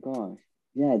my gosh.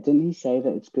 Yeah, didn't he say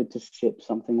that it's good to sip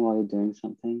something while you're doing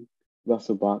something?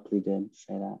 Russell Barkley did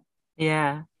say that.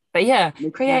 Yeah. But yeah,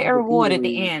 create a reward at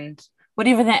the end,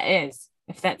 whatever that is.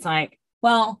 If that's like,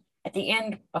 well, at the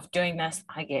end of doing this,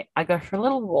 I go for a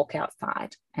little walk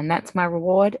outside and that's my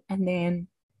reward. And then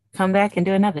come back and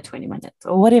do another 20 minutes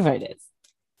or whatever it is.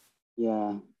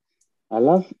 Yeah. I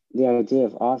love the idea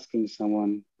of asking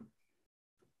someone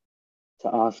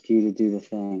to ask you to do the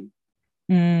thing.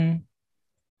 Mm.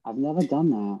 I've never done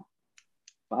that,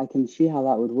 but I can see how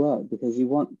that would work because you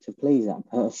want to please that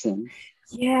person.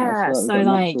 I Yeah. feel like we've So got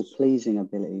like natural pleasing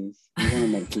abilities. We want to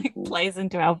make like people plays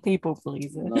into our people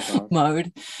pleaser love us.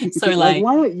 mode. So Like, like,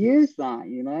 why not use that,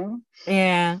 you know?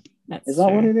 yeah, Is that's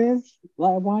that what true. it is?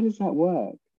 Like, why does that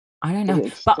work? I don't Does know,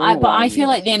 it but I externalize feel it or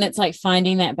like then something? it's like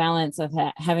finding that balance of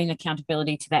having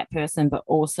accountability to that person, but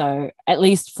also at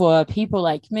least for people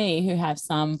like me who have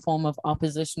some form of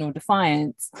oppositional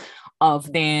defiance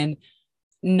of then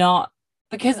not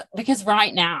because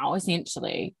right now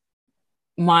essentially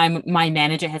my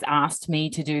manager has asked me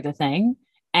to do the thing,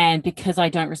 and because I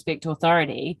don't respect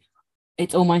authority,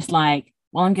 it's almost like,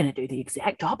 well, I'm going to do the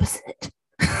exact opposite.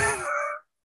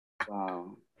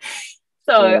 Wow.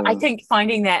 So I So, think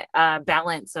finding that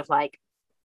balance of like,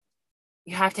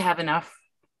 you have to have enough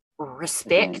okay.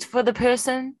 respect for the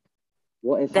person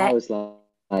What if I that was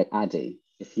like Addy?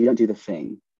 If you don't do the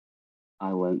thing,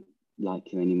 I won't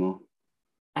like you anymore.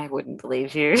 I wouldn't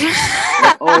believe you.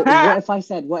 Oh, what if I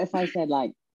said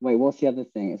like, wait, what's the other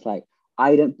thing? It's like,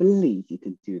 I don't believe you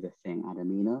can do the thing,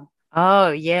 Adamina. Oh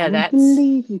I yeah, don't that's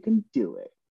believe you can do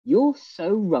it. You're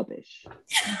so rubbish.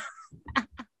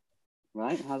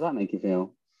 Right? How's that make you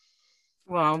feel?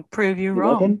 well, prove you Is it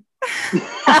wrong. working?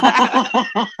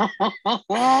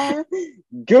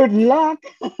 Good luck.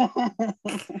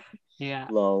 Yeah.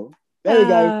 Lol. There we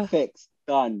go. Uh, Fixed.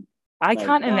 Done. I Mate,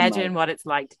 can't done, imagine mate. what it's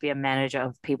like to be a manager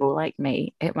of people like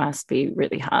me. It must be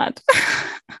really hard.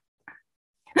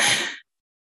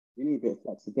 You need a bit of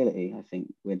flexibility, I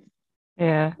think, with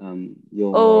Yeah.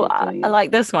 your Oh, way of doing I it.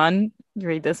 like this one. You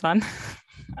read this one.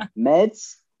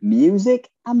 Meds, music,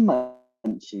 and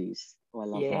munchies. Oh, I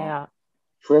love that. Yeah.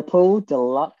 Triple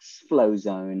deluxe flow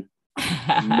zone.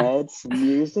 Meds,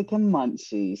 music, and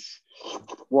munchies.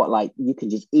 What, like, you can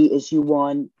just eat as you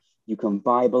want. You can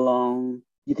vibe along.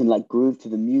 You can, like, groove to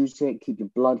the music, keep your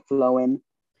blood flowing.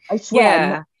 I swear,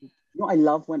 Yeah. you know what I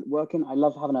love when working? I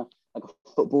love having a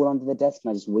football under the desk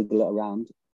and I just wiggle it around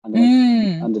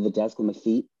Mm. under the desk with my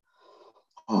feet.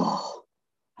 Oh,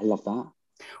 I love that. Well,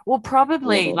 I love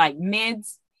probably it. like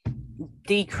meds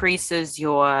decreases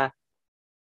your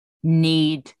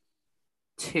need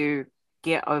to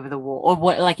get over the wall, or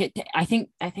what, like it, I think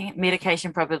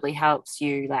medication probably helps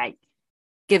you, like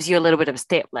gives you a little bit of a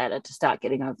step ladder to start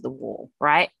getting over the wall,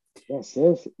 right? Yeah,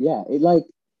 seriously. Yeah, it like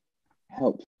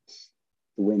helps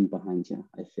the wind behind you,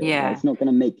 I feel. Like Yeah. it's not going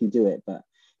to make you do it, but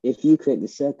if you create the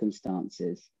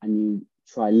circumstances and you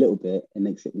try a little bit, it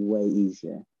makes it way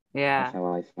easier. That's Yeah. how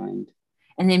I find.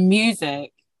 And then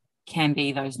music can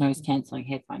be those noise canceling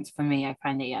headphones. For me, I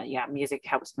find that, yeah, music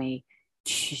helps me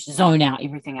zone out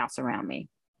everything else around me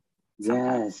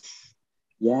sometimes. Yes.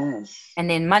 Yes. And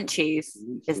then munchies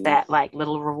is Munchies. that like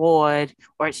little reward,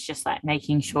 or it's just like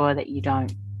making sure that you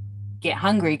don't get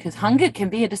hungry, because hunger can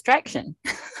be a distraction.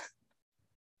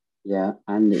 Yeah.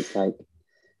 And it's like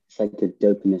the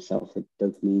doping yourself with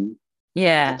dopamine.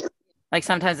 Yeah. Like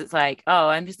sometimes it's like, oh,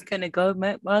 I'm just going to go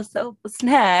make myself a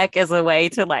snack as a way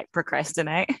to like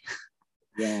procrastinate.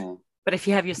 Yeah. But if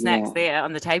you have your snacks Yeah. there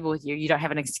on the table with you, you don't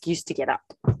have an excuse to get up.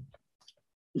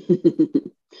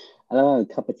 I love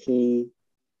a cup of tea.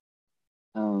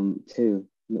 Two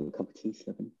little cup of tea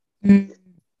slipping. Mm.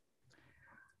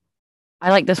 I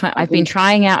like this one. I I've been think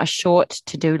trying out a short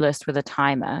to-do list with a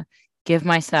timer. Give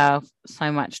myself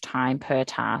so much time per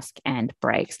task and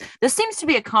breaks. This seems to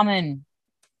be a common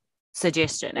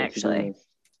suggestion, short to-do actually. list.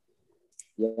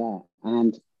 Yeah.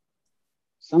 And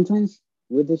sometimes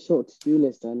with the short to-do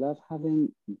list, I love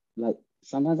having like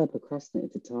sometimes I procrastinate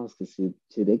if the task is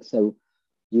too big. So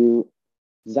you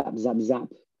zap, zap, zap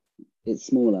it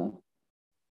smaller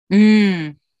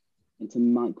Mm, into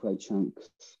micro chunks.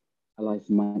 I like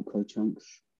micro chunks.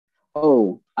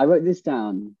 Oh, I wrote this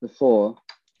down before,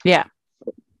 yeah.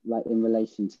 like in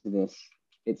relation to this.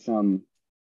 It's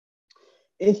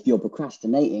if you're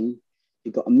procrastinating,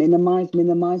 you've got to minimize,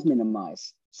 minimize,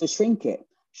 minimize. So shrink it.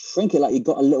 Shrink it like you've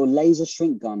got a little laser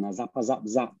shrink gun, a zap, zap,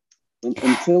 zap,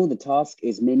 until the task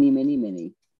is mini, mini,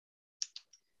 mini.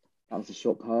 That was a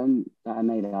short poem that I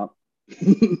made up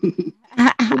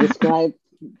to describe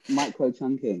micro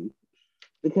chunking.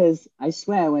 Because I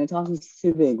swear, when a task is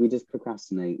too big, we just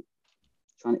procrastinate,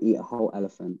 trying to eat a whole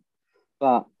elephant.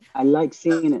 But I like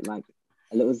seeing it like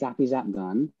a little zappy zap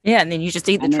gun. Yeah, and then you just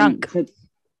eat the And then trunk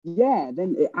yeah,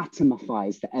 then it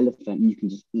atomifies the elephant and you can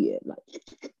just eat it. Like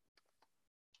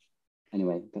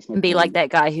anyway, that's my and be like poem. that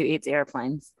guy who eats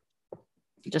airplanes,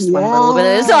 just one little bit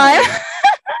at a Yeah. time.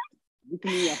 You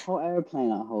can eat a whole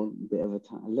airplane at a whole bit of a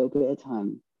time, a little bit at a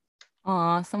time.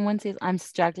 Oh, someone says I'm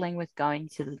struggling with going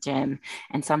to the gym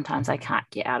and sometimes I can't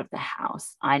get out of the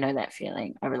house. I know that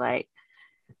feeling. I relate.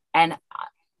 And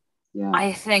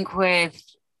I think with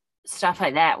stuff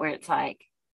like that, where it's like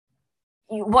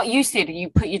what you said, you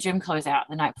put your gym clothes out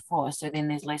the night before, so then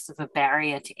there's less of a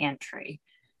barrier to entry.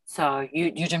 So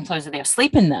your gym clothes are there,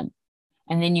 sleep in them,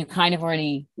 and then you kind of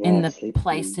already in the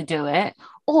place to do it,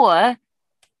 or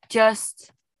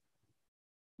just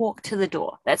walk to the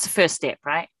door. That's the first step,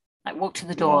 right? Like walk to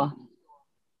the door.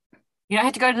 You don't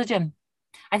have to go to the gym.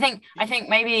 I think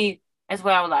maybe as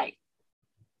well, like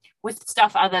with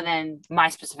stuff other than my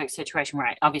specific situation,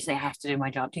 right? Obviously, I have to do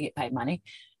my job to get paid money,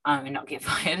 and not get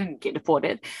fired and get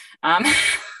deported. But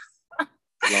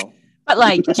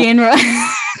like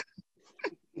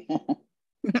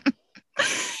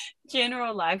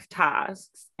general life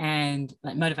tasks and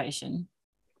like motivation,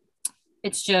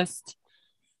 it's just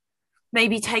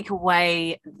maybe take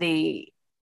away the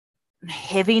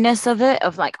heaviness of it,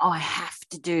 of like, oh, I have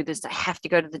to do this, I have to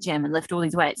go to the gym and lift all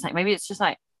these weights. Like maybe it's just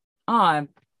like, oh, I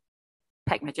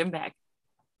pack my gym bag.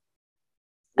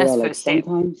 That's like first step.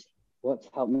 Sometimes what's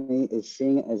helped me is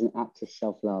seeing it as an act of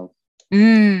self-love.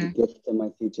 A gift to my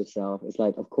future self. It's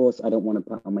like, of course I don't want to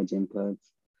put on my gym clothes.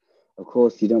 Of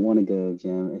course you don't want to go to the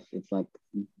gym if it's like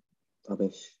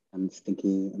rubbish and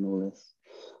stinky and all this.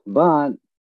 But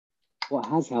what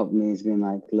has helped me is being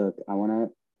like, look, I want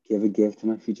to give a gift to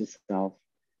my future self,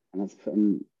 and that's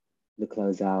putting the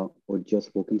clothes out or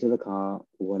just walk into the car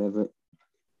or whatever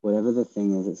the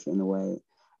thing is that's in the way.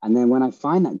 And then when I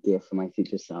find that gift for my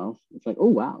future self, it's like, oh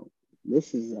wow,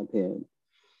 this is appeared.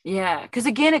 Yeah, because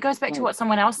again, it goes back to what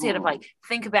someone else said of like,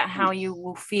 think about how you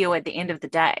will feel at the end of the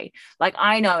day. Like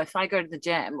I know if I go to the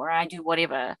gym or I do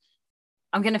whatever,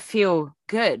 I'm going to feel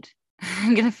good.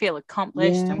 I'm going to feel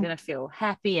accomplished. I'm going to feel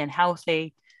happy and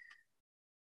healthy.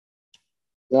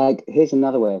 Like, here's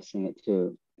another way of seeing it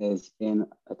too, is in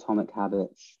Atomic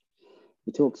Habits.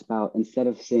 He talks about, instead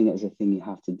of seeing it as a thing you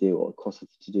have to do or across a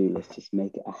to-do list, just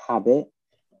make it a habit.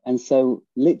 And so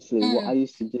literally what I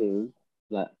used to do,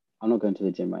 like, I'm not going to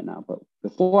the gym right now, but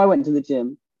before I went to the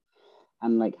gym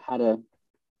and like when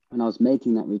I was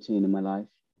making that routine in my life,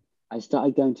 I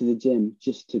started going to the gym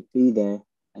just to be there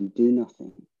and do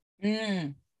nothing.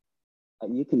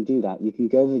 Like, you can do that. You can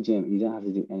go to the gym and you don't have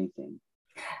to do anything.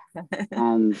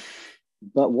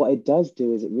 But what it does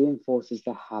do is it reinforces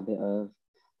the habit of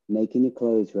making your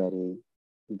clothes ready,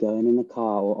 going in the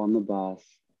car or on the bus,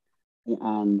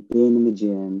 and being in the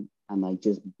gym and like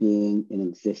just being in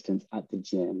existence at the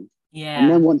gym. Yeah. And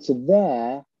then once you're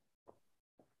there,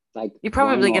 like you're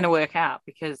probably going to work out,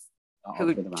 because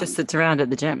who just sits around at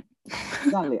the gym?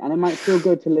 Exactly. And it might feel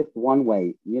good to lift one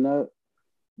weight, you know,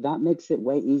 that makes it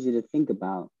way easier to think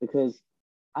about, because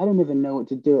I don't even know what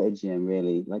to do at a gym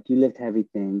really. Like, you lift heavy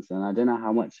things and I don't know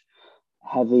how much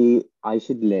heavy I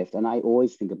should lift. And I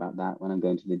always think about that when I'm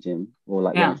going to the gym, or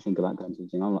like when I think about going to the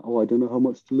gym, I'm like, oh, I don't know how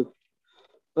much to lift.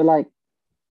 But like,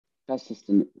 that's just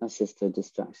a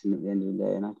distraction at the end of the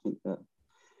day. And I think that,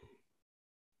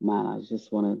 man, I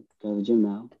just want to go to the gym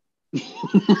now.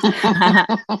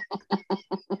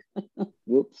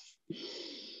 Whoops.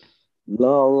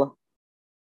 Lol.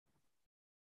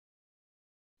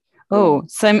 Oh,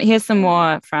 so here's some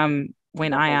more from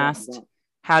when I asked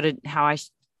how I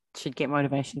should get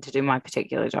motivation to do my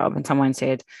particular job, and someone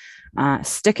said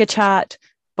sticker chart,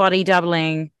 body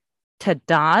doubling,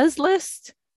 to-dos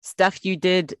list, stuff you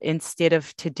did instead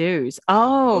of to-dos.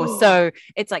 So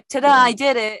it's like, ta-da, I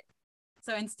did it.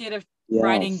 So instead of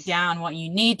writing down what you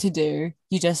need to do,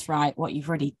 you just write what you've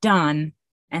already done,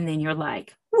 and then you're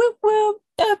like, whoop whoop,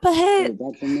 up ahead.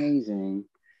 Oh, that's amazing.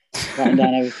 Writing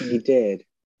down everything you did.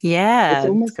 Yeah, it's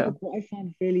almost like what I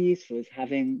find really useful is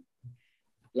having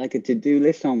like a to-do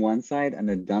list on one side and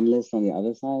a done list on the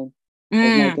other side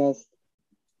of my desk,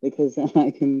 because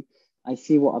then I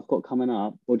see what I've got coming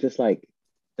up, or just like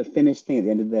the finished thing at the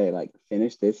end of the day, like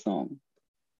finish this song,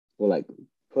 or like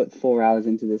put 4 hours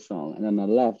into this song, and then on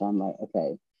the left I'm like,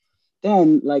 okay.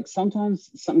 Then like sometimes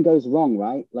something goes wrong,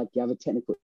 right? Like you have a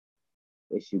technical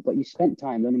issue, but you spent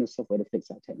time learning the software to fix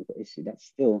that technical issue. That's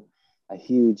still a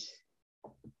huge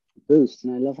boost,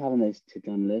 and I love having those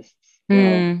to-done lists.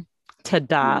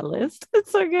 To-do list.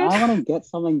 It's so good. I want to get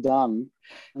something done.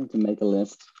 I need to make a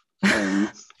list.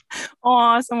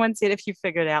 Someone said, if you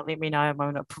figure it out, let me know. I'm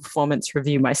on a performance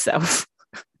review myself.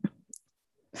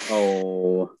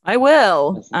 I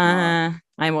will. I'm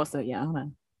also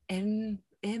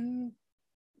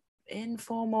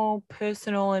informal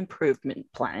personal improvement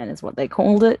plan is what they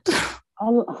called it.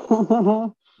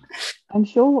 I'm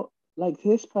sure, like,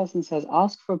 this person says,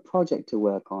 ask for a project to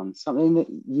work on, something that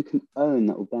you can own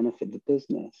that will benefit the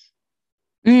business.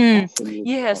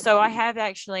 Yeah, so I have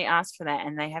actually asked for that,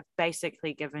 and they have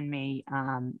basically given me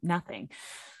nothing.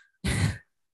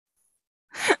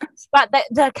 But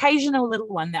the occasional little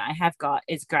one that I have got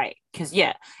is great because,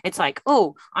 yeah, it's like,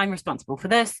 oh, I'm responsible for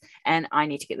this and I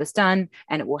need to get this done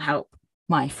and it will help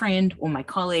my friend or my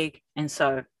colleague. And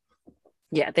so,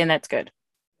 yeah, then that's good.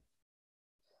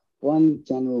 One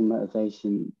general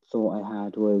motivation thought I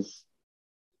had was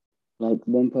like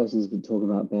one person's been talking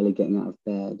about barely getting out of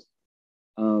bed.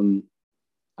 Um,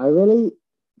 I really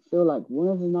feel like one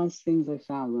of the nice things I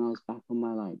found when I was back on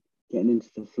my like getting into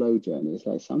the flow journey is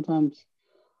like sometimes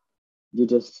you're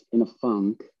just in a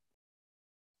funk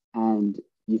and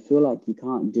you feel like you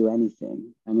can't do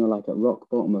anything and you're like at rock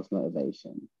bottom of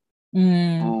motivation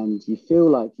and you feel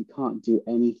like you can't do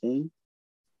anything.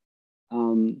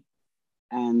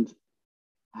 And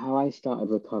how I started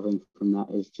recovering from that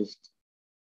is just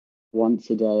once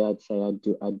a day I'd say I'd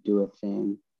do a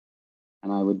thing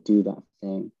and I would do that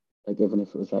thing. Like even if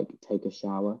it was like take a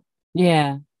shower.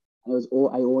 Yeah. And it was all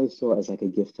I always saw it as like a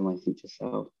gift to my future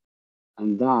self.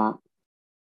 And that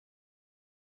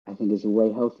I think is a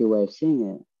way healthier way of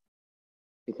seeing it.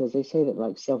 Because they say that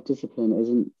like self-discipline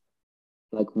isn't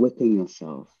like whipping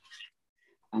yourself.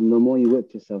 And the more you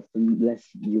whip yourself, the less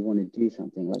you want to do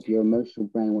something. Like your emotional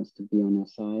brain wants to be on your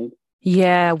side.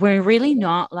 Yeah, we're really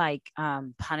not like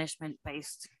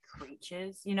punishment-based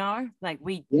creatures, you know? Like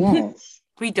we Yes.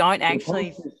 we don't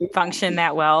actually function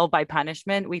that well by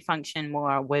punishment. We function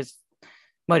more with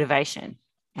motivation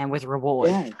and with reward.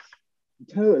 Yes,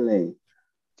 totally.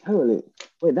 Totally.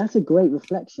 Wait, that's a great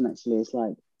reflection, actually. It's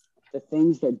like the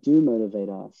things that do motivate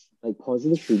us, like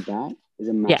positive feedback is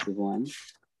a massive one.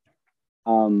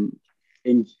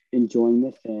 Enjoying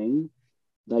the thing,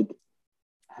 like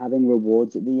having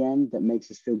rewards at the end that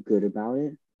makes us feel good about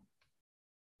it.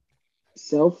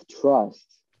 Self-trust,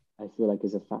 I feel like,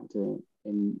 is a factor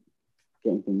in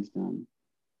getting things done.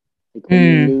 Like when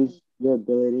you lose your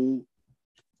ability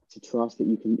to trust that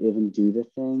you can even do the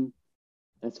thing,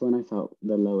 that's when I felt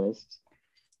the lowest.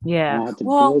 Yeah. And I had to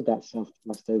build that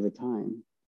self-trust over time.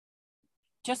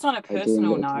 Just on a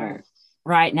personal note,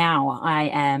 right now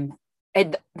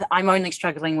I'm only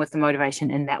struggling with the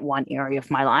motivation in that one area of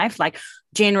my life. Like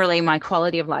generally my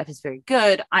quality of life is very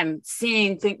good. I'm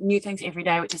seeing new things every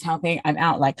day, which is helping. I'm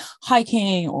out like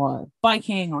hiking or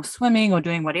biking or swimming or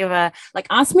doing whatever. Like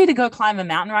ask me to go climb a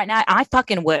mountain right now, I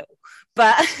fucking will.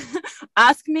 But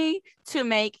ask me to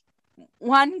make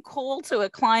one call to a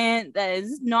client that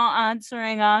is not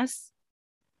answering us.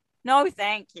 No,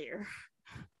 thank you.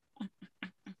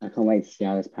 I can't wait to see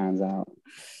how this pans out.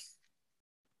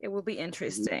 It will be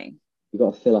interesting. You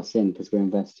got to fill us in because we're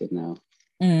invested now.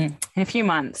 In a few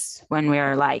months, when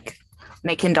we're like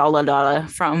making dollar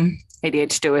from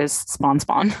ADH Doers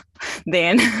spawn,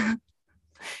 then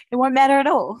it won't matter at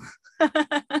all.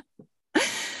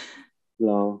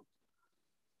 Lol.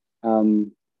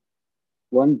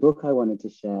 One book I wanted to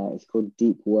share is called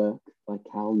Deep Work by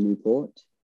Cal Newport.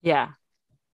 Yeah.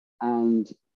 And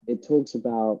it talks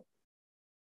about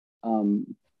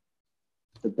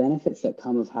the benefits that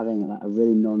come of having a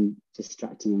really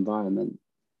non-distracting environment,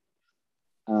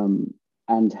 and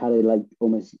how to like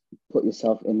almost put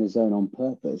yourself in the zone on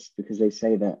purpose, because they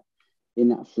say that in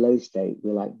that flow state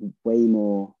we're like way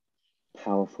more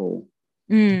powerful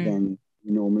than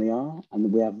we normally are,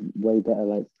 and we have way better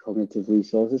like cognitive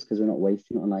resources because we're not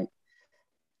wasting it on like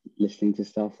listening to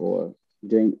stuff or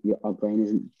our brain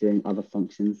isn't doing other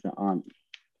functions that aren't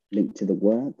linked to the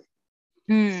work.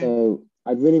 So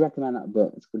I'd really recommend that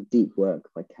book. It's called Deep Work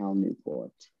by Cal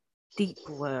Newport. Deep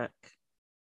Work.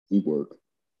 Deep Work.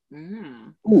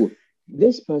 Oh,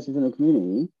 this person from the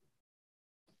community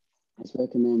has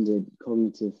recommended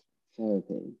cognitive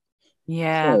therapy.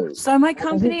 Yeah. So my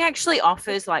company actually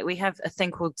offers, like, we have a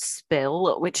thing called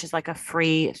Spill, which is like a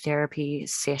free therapy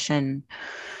session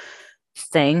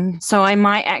thing. So I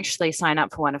might actually sign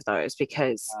up for one of those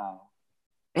because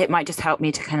it might just help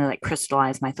me to kind of like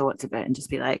crystallize my thoughts a bit and just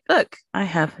be like, look, I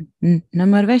have no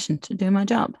motivation to do my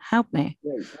job. Help me.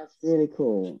 Wait, that's really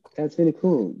cool. That's really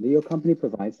cool. Your company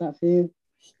provides that for you?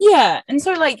 Yeah. And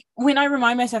so like when I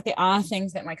remind myself there are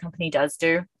things that my company does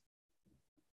do,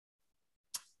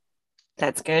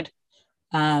 that's good.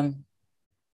 I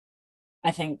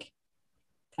think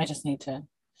I just need to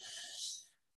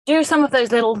do some of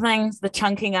those little things, the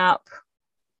chunking up,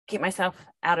 get myself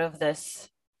out of this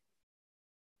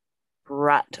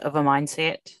rut of a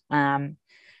mindset.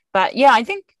 But yeah, I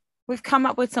think we've come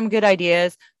up with some good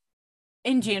ideas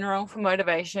in general for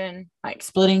motivation, like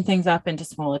splitting things up into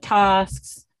smaller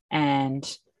tasks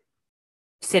and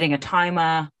setting a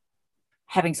timer,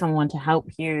 having someone to help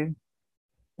you.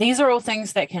 These are all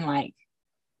things that can like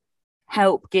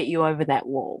help get you over that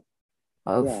wall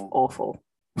of awful.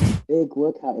 Big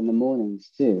workout in the mornings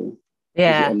too.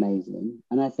 Yeah. amazing.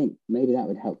 And I think maybe that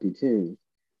would help you too.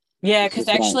 Yeah, because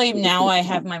actually now I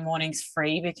have my mornings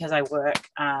free because I work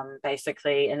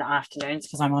basically in the afternoons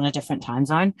because I'm on a different time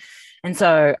zone. And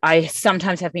so I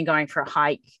sometimes have been going for a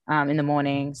hike in the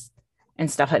mornings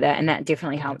and stuff like that. And that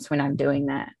definitely helps when I'm doing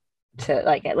that to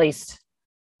like at least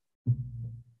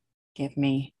give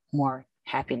me more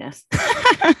happiness.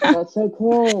 That's so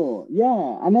cool.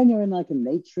 Yeah. And then you're in like a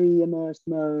nature immersed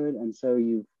mode. And so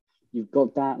you've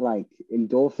got that like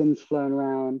endorphins flowing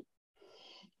around.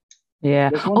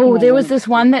 Yeah. Oh, there was this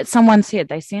one that someone said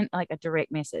they sent like a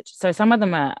direct message. So some of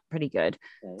them are pretty good.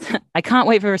 Okay. I can't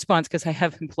wait for a response because I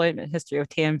have employment history of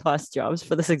 10 plus jobs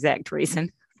for this exact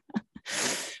reason.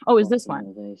 Oh, is this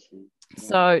one? Yeah.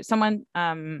 So someone,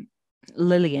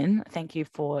 Lillian, thank you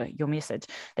for your message.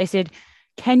 They said,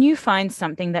 can you find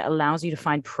something that allows you to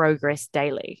find progress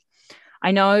daily?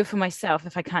 I know for myself,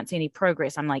 if I can't see any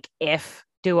progress, I'm like,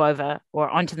 do over or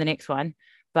on to the next one.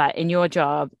 But in your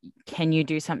job, can you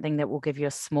do something that will give you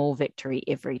a small victory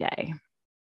every day?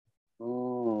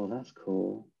 Oh, that's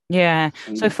cool. Yeah.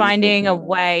 So finding a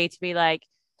way to be like,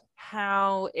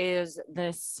 how is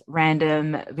this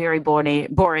random, very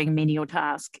boring menial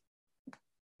task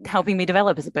helping me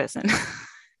develop as a person?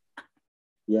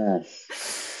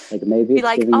 Yes. Like maybe be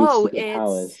like, oh,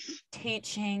 it's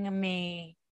teaching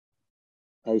me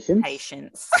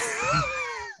patience.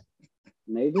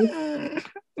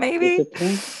 Maybe.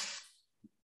 Discipline.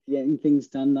 Getting things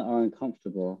done that are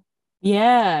uncomfortable.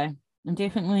 Yeah, I'm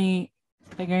definitely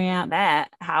figuring out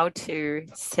how to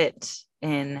sit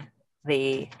in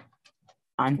the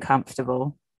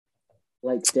uncomfortable.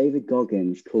 Like David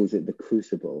Goggins calls it the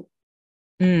crucible.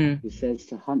 He says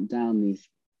to hunt down these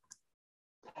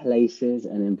places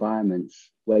and environments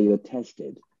where you're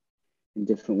tested in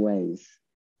different ways,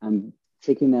 and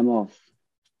ticking them off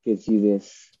gives you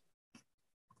this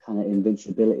kind of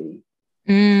invincibility.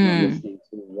 Not listening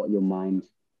to what your mind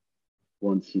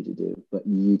wants you to do, but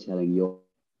you telling your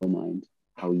mind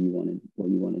what you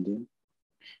want to do.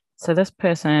 So this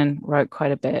person wrote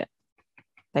quite a bit.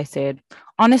 They said,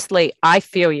 honestly, I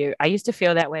feel you. I used to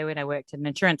feel that way when I worked in an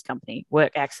insurance company,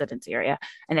 work accidents area,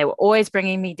 and they were always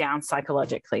bringing me down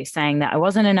psychologically, saying that I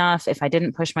wasn't enough. If I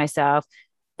didn't push myself,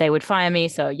 they would fire me.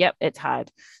 So, yep, it's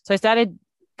hard. So I started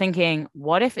thinking,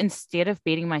 what if instead of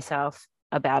beating myself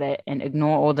about it and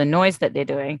ignore all the noise that they're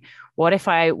doing, what if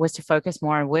I was to focus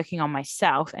more on working on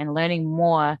myself and learning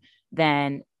more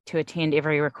than to attend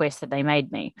every request that they made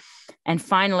me? And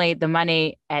finally, the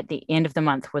money at the end of the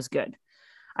month was good.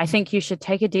 I think you should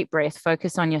take a deep breath,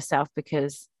 focus on yourself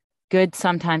because good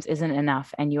sometimes isn't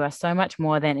enough and you are so much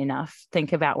more than enough.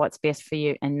 Think about what's best for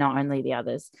you and not only the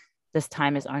others. This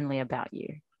time is only about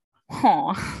you.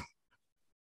 Aww.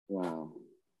 Wow.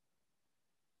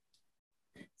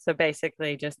 So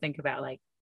basically just think about like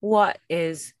what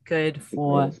is good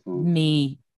for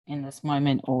me in this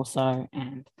moment also.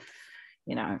 And,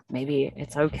 you know, maybe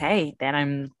it's okay that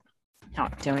I'm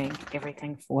not doing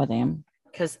everything for them.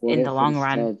 Because in the long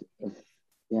run,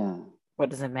 what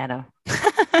does it matter?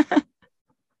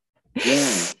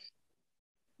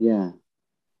 Yeah.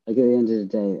 Like at the end of the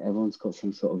day, everyone's got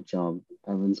some sort of job,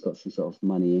 everyone's got some sort of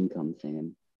money income thing,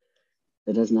 and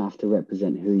it doesn't have to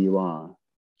represent who you are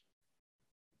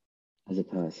as a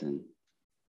person.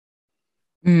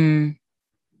 This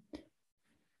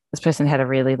person had a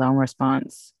really long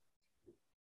response.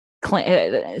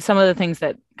 Some of the things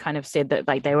that kind of said that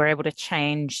like they were able to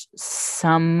change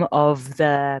some of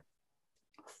the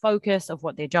focus of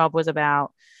what their job was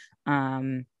about.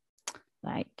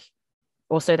 Like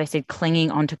also they said clinging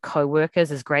onto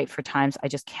co-workers is great for times I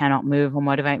just cannot move or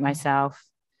motivate myself.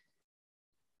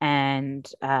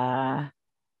 And I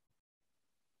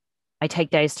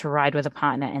take days to ride with a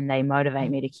partner and they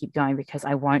motivate me to keep going because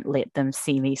I won't let them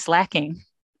see me slacking.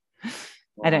 Wow.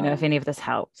 I don't know if any of this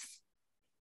helps.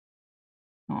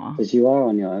 Because you are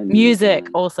on your own. Music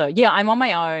also. Yeah, I'm on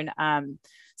my own.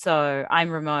 So I'm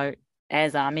remote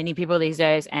as many people these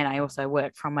days, and I also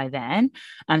work from my van.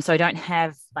 So I don't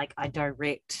have like a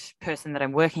direct person that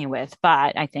I'm working with,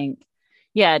 but I think,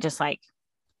 yeah, just like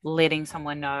letting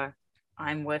someone know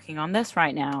I'm working on this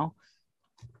right now.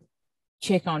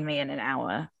 Check on me in an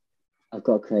hour. I've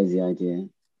got a crazy idea.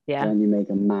 Yeah. Why don't you make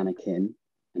a mannequin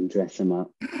and dress them up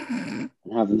and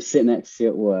have them sit next to you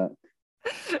at work?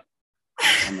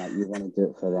 And like you want to do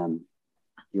it for them.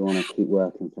 You want to keep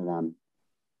working for them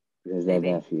because they're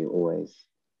there for you always.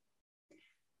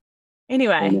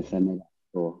 Anyway,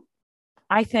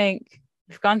 I think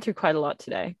we've gone through quite a lot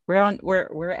today. We're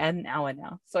at an hour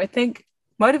now. So I think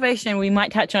motivation we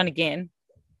might touch on again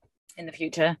in the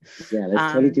future. Yeah,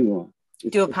 let's totally do more.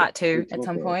 Do a part 2 at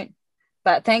some point.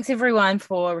 But thanks everyone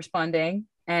for responding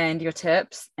and your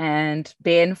tips, and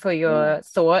Ben for your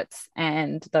thoughts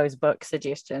and those book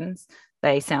suggestions.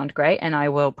 They sound great, and I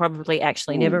will probably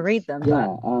actually never read them.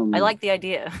 Yeah, but I like the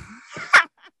idea.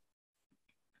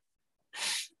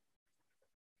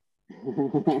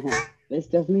 Let's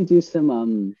definitely do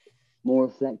some more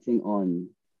reflecting on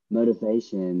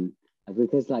motivation,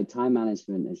 because like time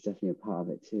management is definitely a part of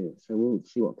it too. So we'll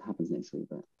see what happens next week.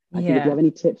 But I think if you have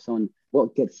any tips on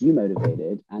what gets you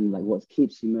motivated and like what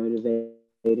keeps you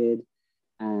motivated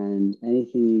and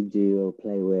anything you do or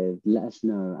play with, let us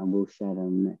know and we'll share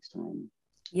them next time.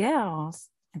 Yeah.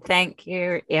 Thank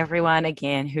you everyone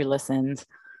again who listened.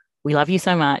 We love you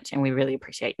so much and we really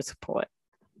appreciate your support.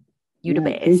 You're the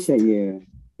best. Appreciate you.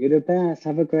 You're the best.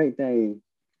 Have a great day.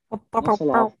 Lots of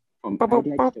love from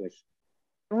ADHD.